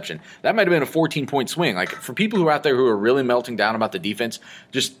an interception. That might have been a 14-point swing. Like, for people who are out there who are really melting down about the defense,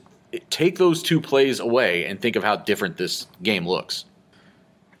 just take those 2 plays away and think of how different this game looks.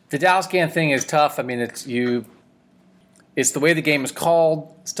 The Dallas Gant thing is tough. I mean, it's the way the game is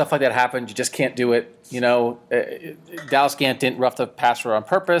called. Stuff like that happens. You just can't do it. Dallas Gant didn't rough the passer on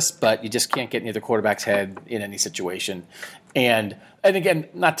purpose, but you just can't get near the quarterback's head in any situation. And again,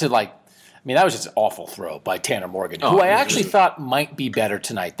 not to that was just an awful throw by Tanner Morgan, who I actually thought might be better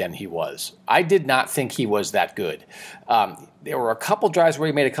tonight than he was. I did not think he was that good. There were a couple drives where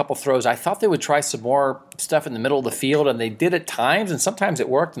he made a couple throws. I thought they would try some more stuff in the middle of the field, and they did at times, and sometimes it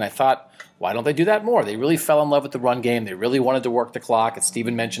worked, and I thought, why don't they do that more? They really fell in love with the run game. They really wanted to work the clock. As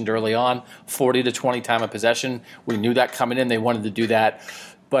Steven mentioned early on, 40 to 20 time of possession. We knew that coming in. They wanted to do that.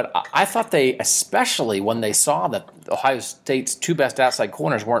 But I thought they, especially when they saw that Ohio State's 2 best outside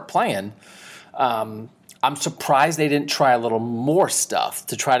corners weren't playing, I'm surprised they didn't try a little more stuff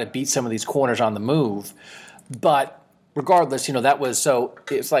to try to beat some of these corners on the move. But regardless, it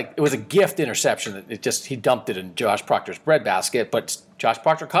was a gift interception. He dumped it in Josh Proctor's breadbasket, but Josh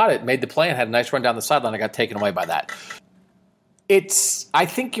Proctor caught it, made the play, and had a nice run down the sideline. I got taken away by that. I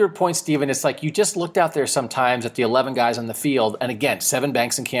think your point, Steven, it's like you just looked out there sometimes at the 11 guys on the field, and again, Sevyn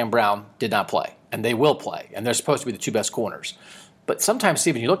Banks and Cam Brown did not play, and they will play, and they're supposed to be the 2 best corners. But sometimes,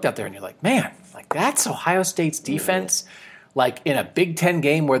 Steven, you looked out there and you're like, man, that's Ohio State's defense, in a Big Ten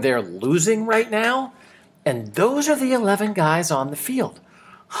game where they're losing right now, and those are the 11 guys on the field.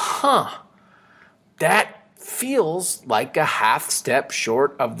 That feels like a half step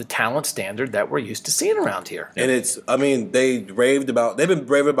short of the talent standard that we're used to seeing around here. And they've been raving about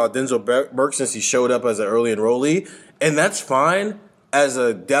Denzel Burke since he showed up as an early enrollee, and that's fine as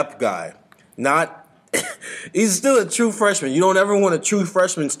a depth guy. He's still a true freshman. You don't ever want a true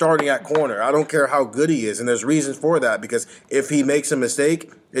freshman starting at corner. I don't care how good he is, and there's reasons for that, because if he makes a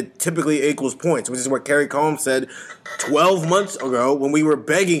mistake, it typically equals points, which is what Kerry Combs said 12 months ago when we were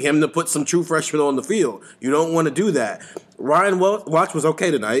begging him to put some true freshmen on the field. You don't want to do that. Ryan Watts was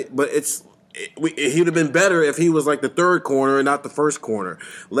okay tonight, but he would have been better if he was like the 3rd corner and not the 1st corner.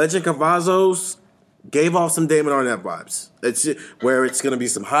 Legend Cavazos gave off some Damon Arnett vibes. It's where it's going to be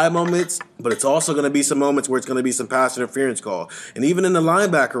some high moments, but it's also going to be some moments where it's going to be some pass interference call. And even in the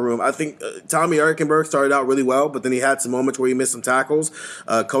linebacker room, I think Tommy Eichenberg started out really well, but then he had some moments where he missed some tackles.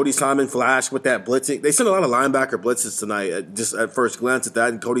 Cody Simon flashed with that blitzing. They sent a lot of linebacker blitzes tonight, just at first glance at that,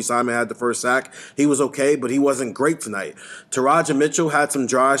 and Cody Simon had the first sack. He was okay, but he wasn't great tonight. Taraja Mitchell had some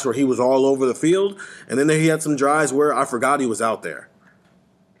drives where he was all over the field, and then he had some drives where I forgot he was out there.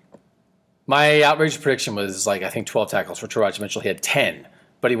 My outrageous prediction was I think 12 tackles for Taraja Mitchell. He had 10,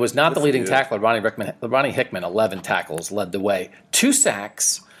 but he was not the leading tackler. Ronnie Hickman, 11 tackles, led the way. 2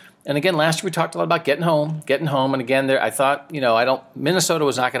 sacks. And again, last year we talked a lot about getting home. And again, I thought, Minnesota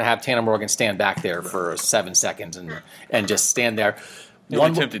was not going to have Tanner Morgan stand back there for 7 seconds and just stand there. They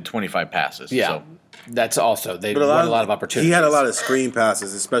attempted 25 passes. Yeah. So. That's also, they won a lot of opportunities. He had a lot of screen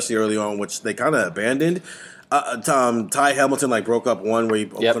passes, especially early on, which they kind of abandoned. Ty Hamilton broke up one where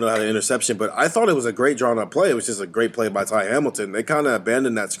he had an interception, but I thought it was a great drawn-up play. It was just a great play by Ty Hamilton. They kind of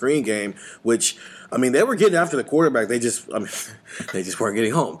abandoned that screen game, which they were getting after the quarterback. They just weren't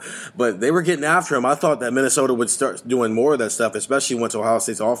getting home, but they were getting after him. I thought that Minnesota would start doing more of that stuff, especially once Ohio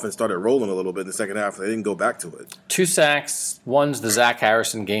State's offense started rolling a little bit in the second half. They didn't go back to it. 2 sacks. One's the Zach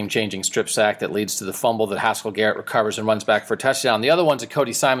Harrison game-changing strip sack that leads to the fumble that Haskell Garrett recovers and runs back for a touchdown. The other one's a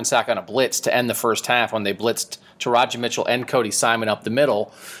Cody Simon sack on a blitz to end the first half when they blitzed Taraja Mitchell and Cody Simon up the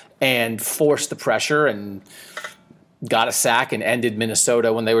middle and forced the pressure and got a sack and ended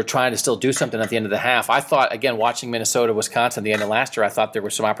Minnesota when they were trying to still do something at the end of the half. I thought, again, watching Minnesota, Wisconsin at the end of last year, I thought there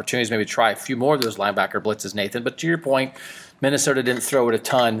were some opportunities maybe to try a few more of those linebacker blitzes, Nathan. But to your point, Minnesota didn't throw it a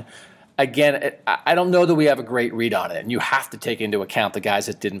ton. Again, I don't know that we have a great read on it, and you have to take into account the guys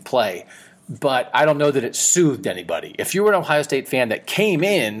that didn't play. But I don't know that it soothed anybody. If you were an Ohio State fan that came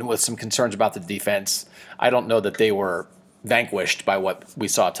in with some concerns about the defense, I don't know that they were vanquished by what we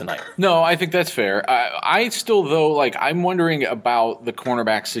saw tonight. No, I think that's fair. I still, though, I'm wondering about the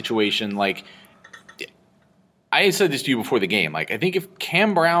cornerback situation. I said this to you before the game. I think if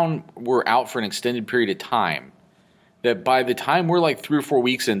Cam Brown were out for an extended period of time, that by the time we're 3 or 4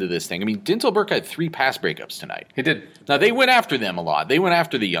 weeks into this thing, Denzel Burke had 3 pass breakups tonight. He did. Now, they went after them a lot. They went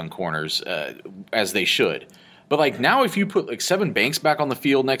after the young corners, as they should. But, now if you put, Sevyn Banks back on the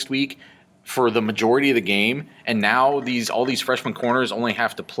field next week for the majority of the game, and now all these freshman corners only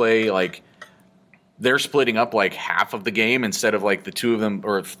have to play, they're splitting up half of the game instead of the 2 of them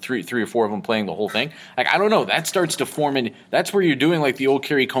or three or 4 of them playing the whole thing. I don't know. That starts to form in. That's where you're doing the old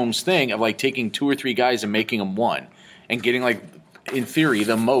Kerry Combs thing of taking 2 or 3 guys and making them one and getting in theory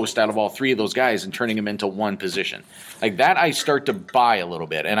the most out of all 3 of those guys and turning them into one position. That I start to buy a little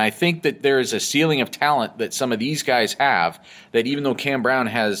bit. And I think that there is a ceiling of talent that some of these guys have that even though Cam Brown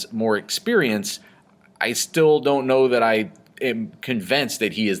has more experience, I still don't know that I am convinced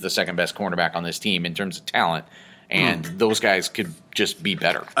that he is the second best cornerback on this team in terms of talent, and those guys could just be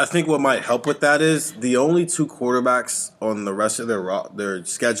better. I think what might help with that is the only 2 quarterbacks on the rest of their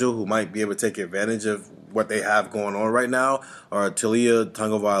schedule who might be able to take advantage of what they have going on right now are Talia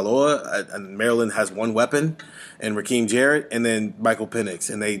Tagovailoa, and Maryland has 1 weapon, and Raheem Jarrett, and then Michael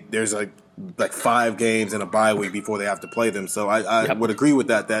Penix, and there's 5 games and a bye week before they have to play them. So I would agree with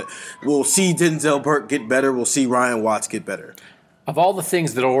that we'll see Denzel Burke get better. We'll see Ryan Watts get better. Of all the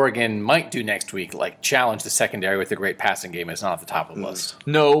things that Oregon might do next week, challenge the secondary with a great passing game, is not at the top of the list.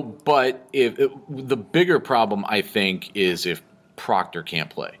 No, but the bigger problem, I think, is if Proctor can't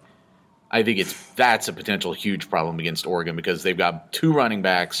play. I think that's a potential huge problem against Oregon because they've got 2 running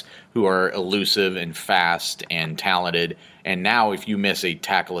backs who are elusive and fast and talented. And now if you miss a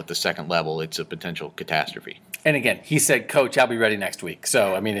tackle at the second level, it's a potential catastrophe. And again, he said, "Coach, I'll be ready next week."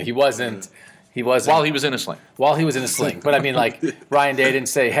 So, he wasn't while he was in a sling. While he was in a sling. But, Ryan Day didn't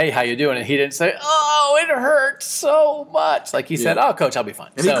say, "Hey, how you doing?" And he didn't say, "Oh, it hurts so much." He said, "Oh, Coach, I'll be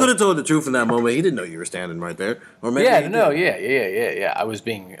fine." And he could have told the truth in that moment. He didn't know you were standing right there. Or maybe yeah. I was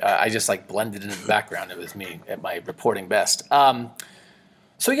being I just blended into the background. It was me at my reporting best.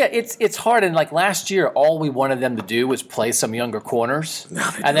 So yeah, it's hard. And last year, all we wanted them to do was play some younger corners.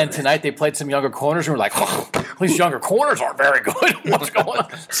 And then tonight they played some younger corners, and we're like, oh, these younger corners aren't very good. What's going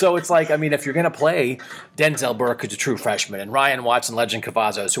on? So it's if you're going to play Denzel Burke, who's a true freshman, and Ryan Watson, Legend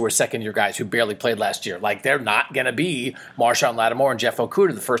Cavazos, who were second-year guys who barely played last year, they're not going to be Marshawn Lattimore and Jeff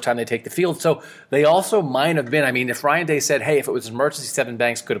Okudah the first time they take the field. So they also might have been. If Ryan Day said, hey, if it was an emergency, Sevyn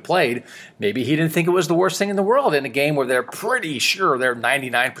Banks could have played, maybe he didn't think it was the worst thing in the world in a game where they're pretty sure they're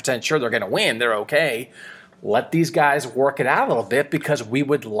 99% sure they're going to win. They're okay. Let these guys work it out a little bit because we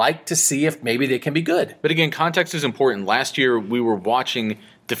would like to see if maybe they can be good. But again, context is important. Last year, we were watching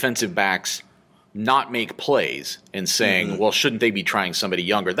defensive backs not make plays and saying, well, shouldn't they be trying somebody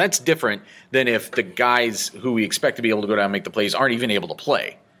younger? That's different than if the guys who we expect to be able to go down and make the plays aren't even able to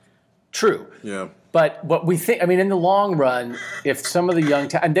play. True. Yeah. But what we think, in the long run, if some of the young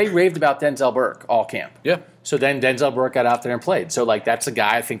and they raved about Denzel Burke all camp. Yeah. So then Denzel Burke got out there and played. So that's a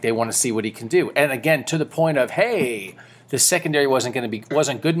guy I think they want to see what he can do. And again, to the point of, hey, the secondary wasn't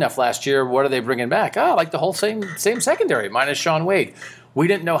good enough last year. What are they bringing back? Oh, the whole same secondary minus Sean Wade. We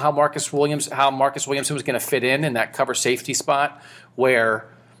didn't know how Marcus Williamson was going to fit in that cover safety spot where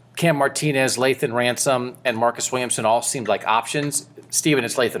Cam Martinez, Lathan Ransom, and Marcus Williamson all seemed like options. Steven,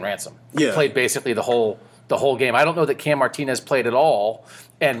 it's Lathan Ransom. Yeah. He played basically the whole game. I don't know that Cam Martinez played at all,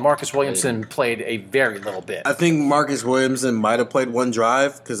 and Marcus Williamson played a very little bit. I think Marcus Williamson might have played one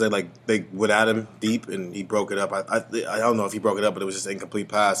drive because they would at him deep and he broke it up. I don't know if he broke it up, but it was just an incomplete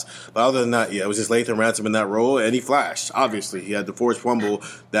pass. But other than that, yeah, it was just Lathan Ransom in that role, and he flashed. Obviously, he had the forced fumble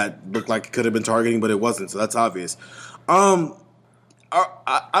that looked like it could have been targeting, but it wasn't. So that's obvious. I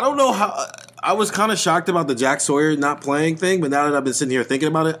don't know how. I was kind of shocked about the Jack Sawyer not playing thing, but now that I've been sitting here thinking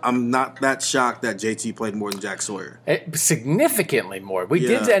about it, I'm not that shocked that JT played more than Jack Sawyer. Significantly more. We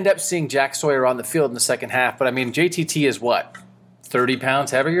did end up seeing Jack Sawyer on the field in the second half, but JTT is what? 30 pounds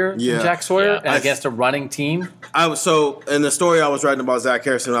heavier than Jack Sawyer and against a running team? So in the story I was writing about Zach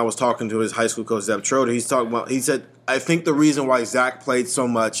Harrison, I was talking to his high school coach, Zeb Schroeder. He said, I think the reason why Zach played so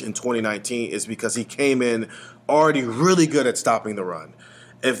much in 2019 is because he came in already really good at stopping the run.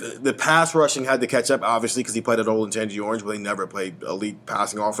 If the pass rushing had to catch up, obviously, because he played at Old and Tangy Orange, but he never played elite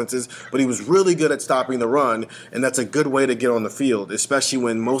passing offenses. But he was really good at stopping the run, and that's a good way to get on the field, especially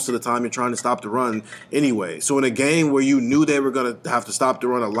when most of the time you're trying to stop the run anyway. So in a game where you knew they were going to have to stop the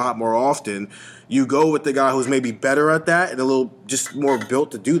run a lot more often, You go with the guy who's maybe better at that and a little just more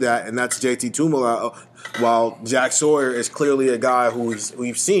built to do that, and that's JT Tumala. While Jack Sawyer is clearly a guy who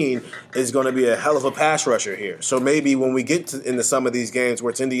we've seen is going to be a hell of a pass rusher here. So maybe when we get into some of these games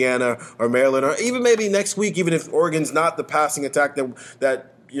where it's Indiana or Maryland, or even maybe next week, even if Oregon's not the passing attack that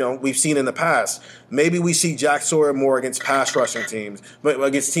we've seen in the past, maybe we see Jack Sawyer more against pass rushing teams, but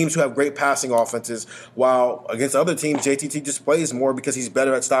against teams who have great passing offenses, while against other teams, JTT just plays more because he's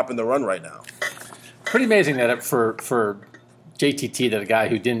better at stopping the run right now. Pretty amazing that for JTT, that a guy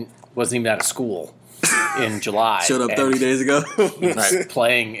who wasn't even out of school in July showed up 30 days ago. Right,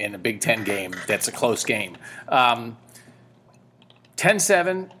 playing in a Big Ten game that's a close game.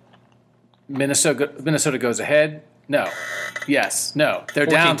 10-7, Minnesota goes ahead. No. Yes. No. They're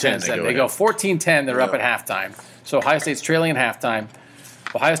down 10-7. They go 14-10. They're up at halftime. So Ohio State's trailing at halftime.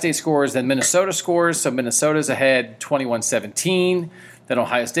 Ohio State scores, then Minnesota scores. So Minnesota's ahead 21-17. Then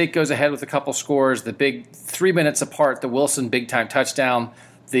Ohio State goes ahead with a couple scores. The big 3 minutes apart, the Wilson big-time touchdown,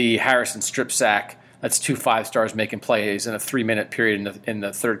 the Harrison strip sack. That's 2 5-stars making plays in a 3-minute period in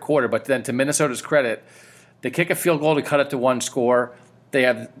the third quarter. But then to Minnesota's credit, they kick a field goal to cut it to 1 score.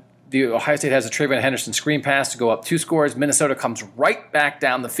 The Ohio State has a Trayvon Henderson screen pass to go up 2 scores. Minnesota comes right back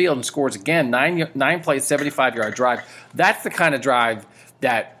down the field and scores again. 9-play, 75-yard drive. That's the kind of drive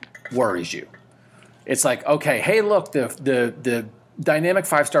that worries you. It's like, okay, hey, look, the dynamic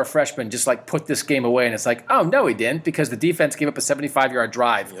 5-star freshman just like put this game away, and it's like, oh no, he didn't, because the defense gave up a 75-yard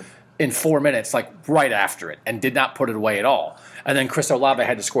drive in 4 minutes, like right after it, and did not put it away at all. And then Chris Olave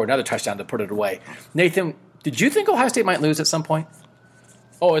had to score another touchdown to put it away. Nathan, did you think Ohio State might lose at some point?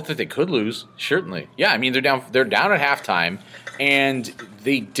 Oh, I thought they could lose. Certainly, yeah. I mean, they're down at halftime, and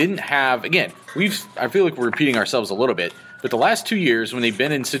they didn't have. Again, I feel like we're repeating ourselves a little bit, but the last 2 years when they've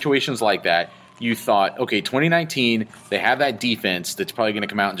been in situations like that, you thought, okay, 2019, they have that defense that's probably going to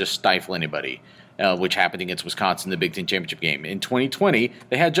come out and just stifle anybody, which happened against Wisconsin in the Big Ten Championship game. In 2020,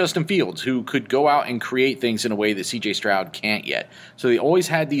 they had Justin Fields, who could go out and create things in a way that C.J. Stroud can't yet. So they always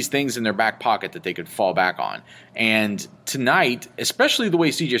had these things in their back pocket that they could fall back on. And tonight, especially the way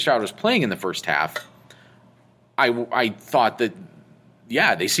C.J. Stroud was playing in the first half, I thought that,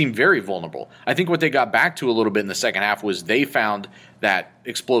 yeah, they seemed very vulnerable. I think what they got back to a little bit in the second half was they found that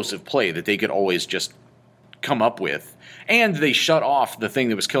explosive play that they could always just come up with. And they shut off the thing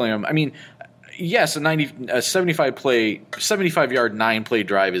that was killing them. I mean, yes, a 75-yard 9-play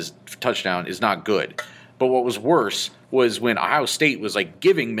drive touchdown is not good. But what was worse was when Ohio State was like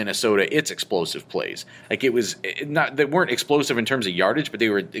giving Minnesota its explosive plays. Like it was not, they weren't explosive in terms of yardage, but they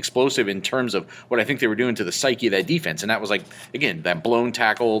were explosive in terms of what I think they were doing to the psyche of that defense. And that was like, again, that blown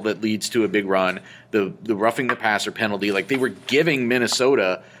tackle that leads to a big run, the roughing the passer penalty. Like they were giving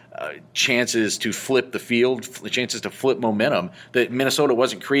Minnesota chances to flip the field, chances to flip momentum that Minnesota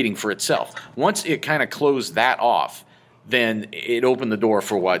wasn't creating for itself. Once it kind of closed that off, then it opened the door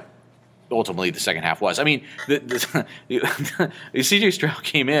for what ultimately the second half was. I mean, C.J. Stroud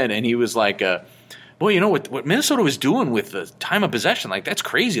came in and he was like, boy, you know what Minnesota was doing with the time of possession, like that's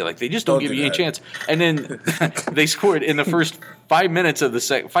crazy. Like they just don't give you any chance. And then they scored in the first 5 minutes of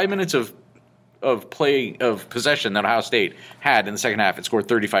 5 minutes of play of possession that Ohio State had in the second half. It scored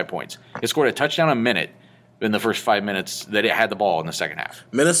 35 points. It scored a touchdown a minute in the first 5 minutes that it had the ball in the second half.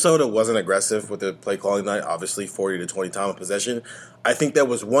 Minnesota wasn't aggressive with the play calling night, obviously 40 to 20 time of possession. I think there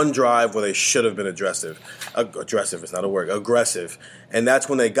was one drive where they should have been aggressive. Aggressive is not a word. Aggressive. And that's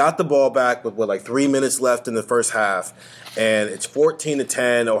when they got the ball back with like 3 minutes left in the first half, and it's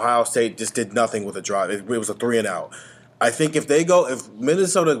 14-10. Ohio State just did nothing with a drive. It was a 3-and-out. I think if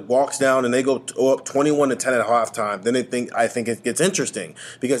Minnesota walks down and they go up 21-10 at halftime, then I think it gets interesting,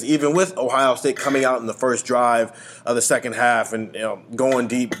 because even with Ohio State coming out in the first drive of the second half and going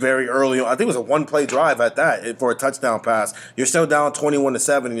deep very early on, I think it was a 1-play drive at that for a touchdown pass. You're still down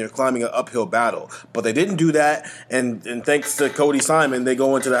 21-7 and you're climbing an uphill battle. But they didn't do that, and thanks to Cody Simon, they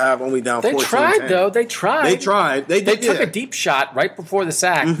go into the half only down 14-10. They tried though. They tried. They took a deep shot right before the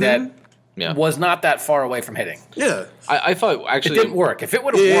sack that. Yeah. Was not that far away from hitting. Yeah, I thought actually it didn't work. If it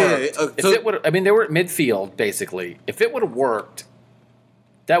would have worked, they were at midfield basically. If it would have worked,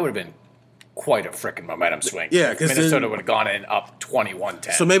 that would have been quite a freaking momentum swing. Yeah, because Minnesota would have gone in up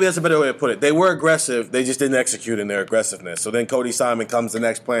 21-10. So maybe that's a better way to put it. They were aggressive. They just didn't execute in their aggressiveness. So then Cody Simon comes the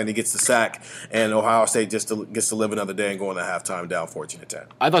next play and he gets the sack, and Ohio State gets to live another day and go into halftime down 14-10.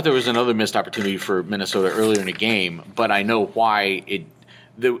 I thought there was another missed opportunity for Minnesota earlier in the game, but I know why it.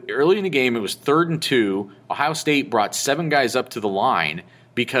 Early in the game, it was 3rd and 2. Ohio State brought 7 guys up to the line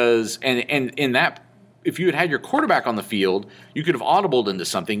because, and in that if you had your quarterback on the field, you could have audibled into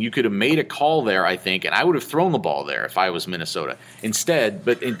something. You could have made a call there, I think, and I would have thrown the ball there if I was Minnesota. Instead,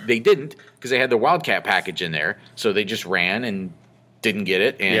 but they didn't because they had the Wildcat package in there, so they just ran and didn't get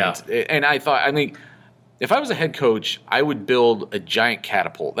it. And I thought, I mean, if I was a head coach, I would build a giant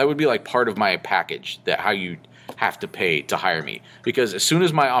catapult. That would be like part of my package, that how you have to pay to hire me. Because as soon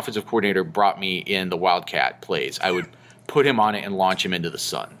as my offensive coordinator brought me in the Wildcat plays, I would put him on it and launch him into the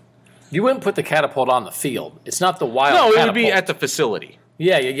sun. You wouldn't put the catapult on the field. It's not the wild No, catapult. it would be at the facility.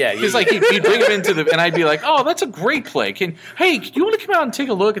 Yeah. Because like he'd bring him into and I'd be like, "Oh, that's a great play. Do you want to come out and take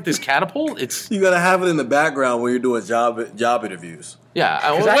a look at this catapult?" You got to have it in the background when you're doing job interviews. Yeah.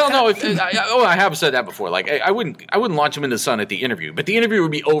 I have said that before. Like I wouldn't launch him in the sun at the interview, but the interview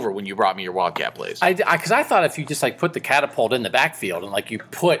would be over when you brought me your Wildcat plays. Because I thought if you just like put the catapult in the backfield and like you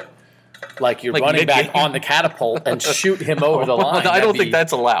put like your running back on the catapult and shoot him over the line. I don't think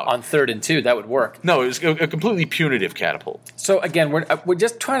that's allowed. On 3rd and 2, that would work. No, it was a completely punitive catapult. So again, we're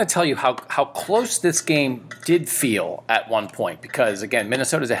just trying to tell you how close this game did feel at one point, because again,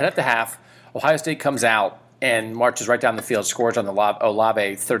 Minnesota's ahead at the half. Ohio State comes out and marches right down the field, scores on the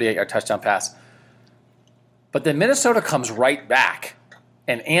Olave 38-yard touchdown pass. But then Minnesota comes right back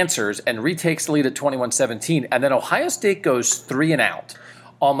and answers and retakes the lead at 21-17, and then Ohio State goes 3 and out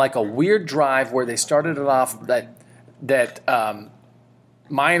on like a weird drive where they started it off that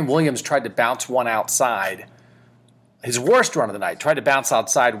Mayan Williams tried to bounce one outside. His worst run of the night. Tried to bounce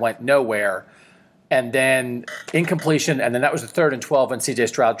outside, went nowhere. And then incompletion, and then that was the 3rd and 12 when C.J.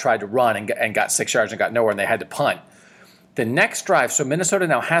 Stroud tried to run and got 6 yards and got nowhere, and they had to punt. The next drive, so Minnesota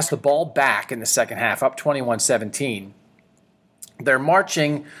now has the ball back in the second half, up 21-17. They're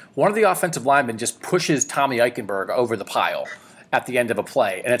marching. One of the offensive linemen just pushes Tommy Eichenberg over the pile at the end of a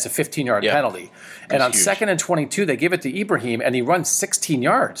play, and it's a 15-yard penalty. And on 2nd and 22, they give it to Ibrahim, and he runs 16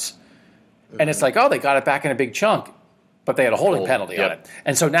 yards. And it's like, oh, they got it back in a big chunk, but they had a holding penalty on it.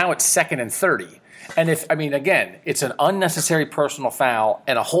 And so now it's 2nd and 30. And again, it's an unnecessary personal foul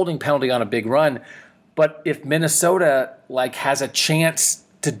and a holding penalty on a big run. But if Minnesota has a chance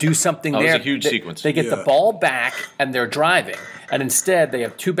to do something there, was a huge sequence. They get the ball back and they're driving. And instead, they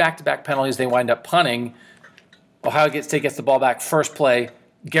have 2 back-to-back penalties. They wind up punting. Ohio State gets the ball back. First play,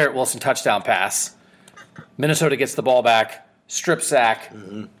 Garrett Wilson touchdown pass. Minnesota gets the ball back, strip sack,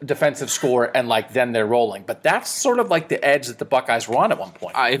 defensive score, and then they're rolling. But that's sort of like the edge that the Buckeyes were on at one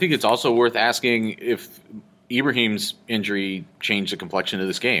point. I think it's also worth asking if Ibrahim's injury changed the complexion of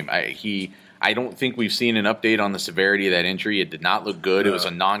this game. I don't think we've seen an update on the severity of that injury. It did not look good. It was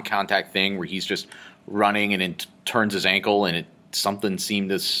a non-contact thing where he's just running and it turns his ankle and something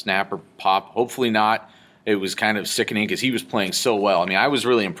seemed to snap or pop. Hopefully not. It was kind of sickening because he was playing so well. I mean, I was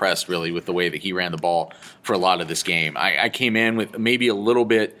really impressed, really, with the way that he ran the ball for a lot of this game. I came in with maybe a little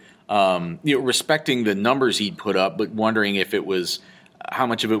bit, respecting the numbers he'd put up, but wondering if it was how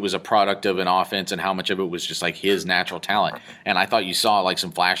much of it was a product of an offense and how much of it was just his natural talent. And I thought you saw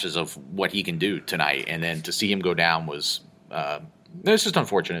some flashes of what he can do tonight, and then to see him go down was it's just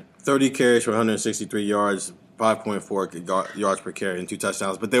unfortunate. 30 carries for 163 yards. 5.4 yards per carry and 2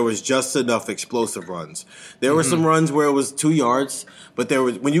 touchdowns, but there was just enough explosive runs. There were some runs where it was 2 yards, but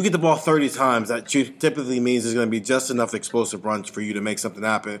when you get the ball 30 times, that typically means there's going to be just enough explosive runs for you to make something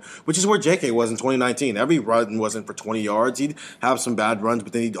happen, which is where JK was in 2019. Every run wasn't for 20 yards. He'd have some bad runs,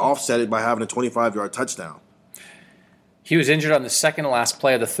 but then he'd offset it by having a 25-yard touchdown. He was injured on the second to last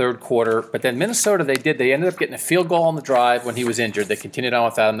play of the 3rd quarter, but then Minnesota, they ended up getting a field goal on the drive when he was injured. They continued on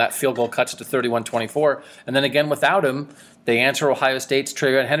without him. That field goal cuts it to 31-24. And then again without him, they answer Ohio State's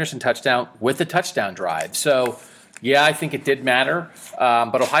TreVeyon Henderson touchdown with a touchdown drive. So, yeah, I think it did matter.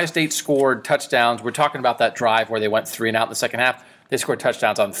 But Ohio State scored touchdowns. We're talking about that drive where they went 3 and out in the second half. They scored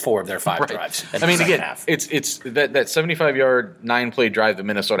touchdowns on 4 of their 5 drives. I mean, again, it's that 75-yard 9-play drive that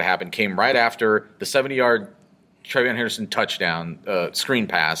Minnesota happened came right after the 70-yard TreVeyon Henderson touchdown screen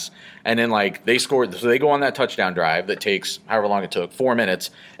pass, and then they scored. So they go on that touchdown drive that takes however long it took, 4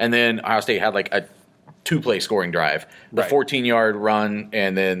 minutes, and then Ohio State had a 2-play scoring drive, the 14-yard run,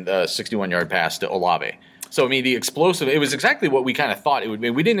 and then the 61-yard pass to Olave. So, I mean, the explosive, it was exactly what we kind of thought it would be.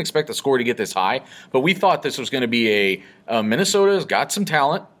 We didn't expect the score to get this high, but we thought this was going to be Minnesota's got some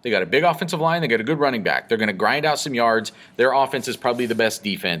talent. They got a big offensive line. They got a good running back. They're going to grind out some yards. Their offense is probably the best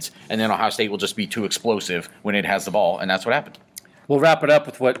defense, and then Ohio State will just be too explosive when it has the ball, and that's what happened. We'll wrap it up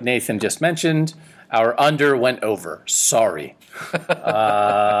with what Nathan just mentioned. Our under went over. Sorry.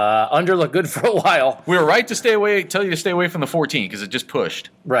 Under looked good for a while. We were right to tell you to stay away from the 14 because it just pushed.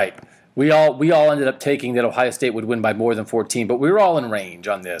 Right. We all ended up taking that Ohio State would win by more than 14, but we were all in range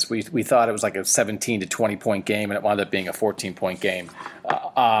on this. We thought it was a 17 to 20 point game, and it wound up being a 14-point game.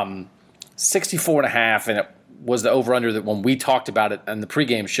 64.5, and it was the over-under that when we talked about it on the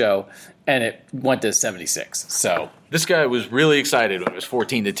pregame show, and it went to 76. So this guy was really excited when it was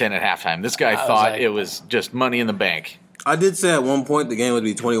 14-10 at halftime. This guy thought it was just money in the bank. I did say at one point the game would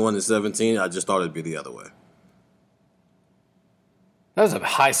be 21-17. I just thought it'd be the other way. That was a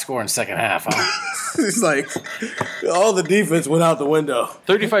high score in second half, huh? It's like all the defense went out the window.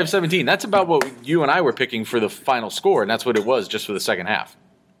 35-17. That's about what you and I were picking for the final score, and that's what it was just for the second half.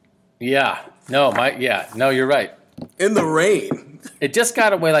 Yeah. No, you're right. In the rain. It just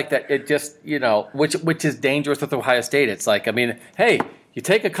got away like that. It just, which is dangerous with Ohio State. It's like, I mean, hey, you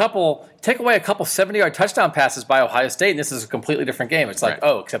take away a couple 70-yard touchdown passes by Ohio State, and this is a completely different game. It's like,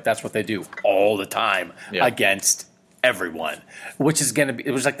 except that's what they do all the time against everyone. Which is going to be,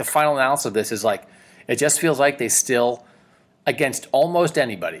 it was like the final analysis of this is like, it just feels like they still, against almost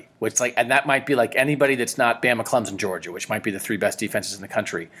anybody, which like, and that might be like anybody that's not Bama, Clemson, Georgia, which might be the three best defenses in the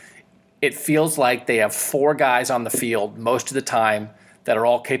country. It feels like they have four guys on the field most of the time that are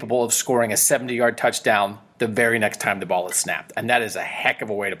all capable of scoring a 70-yard touchdown the very next time the ball is snapped. And that is a heck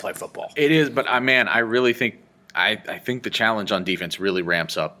of a way to play football. It is, but man, I really think I think the challenge on defense really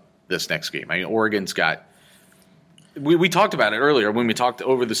ramps up this next game. I mean, Oregon's got we talked about it earlier when we talked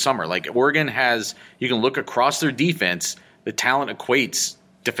over the summer. Like Oregon has, you can look across their defense, the talent equates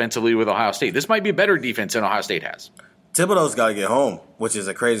defensively with Ohio State. This might be a better defense than Ohio State has. Thibodeau's got to get home, which is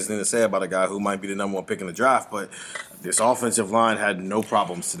a crazy thing to say about a guy who might be the number one pick in the draft, but this offensive line had no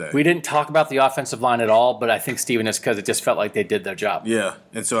problems today. We didn't talk about the offensive line at all, but I think, Steven, it's because it just felt like they did their job. Yeah,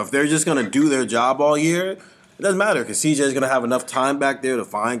 and so if they're just going to do their job all year, it doesn't matter because CJ is going to have enough time back there to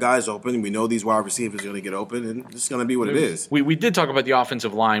find guys open. We know these wide receivers are going to get open, and it's going to be what it is. We did talk about the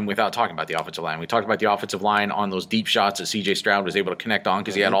offensive line without talking about the offensive line. We talked about the offensive line on those deep shots that CJ Stroud was able to connect on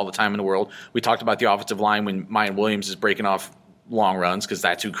because he had all the time in the world. We talked about the offensive line when Mayan Williams is breaking off long runs because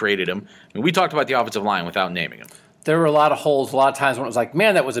that's who created him. I mean, we talked about the offensive line without naming him. There were a lot of holes, a lot of times when it was like,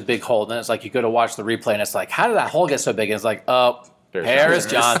 man, that was a big hole. And then it's like you go to watch the replay and it's like, how did that hole get so big? And it's like, Paris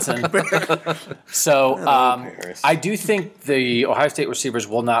Johnson. So I do think the Ohio State receivers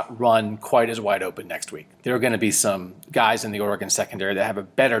will not run quite as wide open next week. There are going to be some guys in the Oregon secondary that have a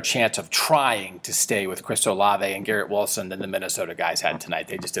better chance of trying to stay with Chris Olave and Garrett Wilson than the Minnesota guys had tonight.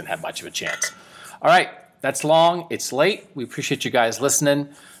 They just didn't have much of a chance. All right, that's long. It's late. We appreciate you guys listening.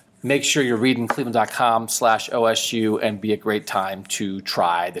 Make sure you're reading cleveland.com/OSU and be a great time to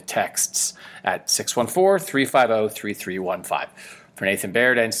try the texts at 614-350-3315. For Nathan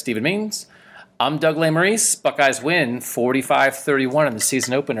Baird and Stephen Means, I'm Doug Lesmerises. Buckeyes win 45-31 in the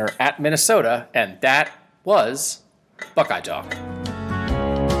season opener at Minnesota, and that was Buckeye Talk.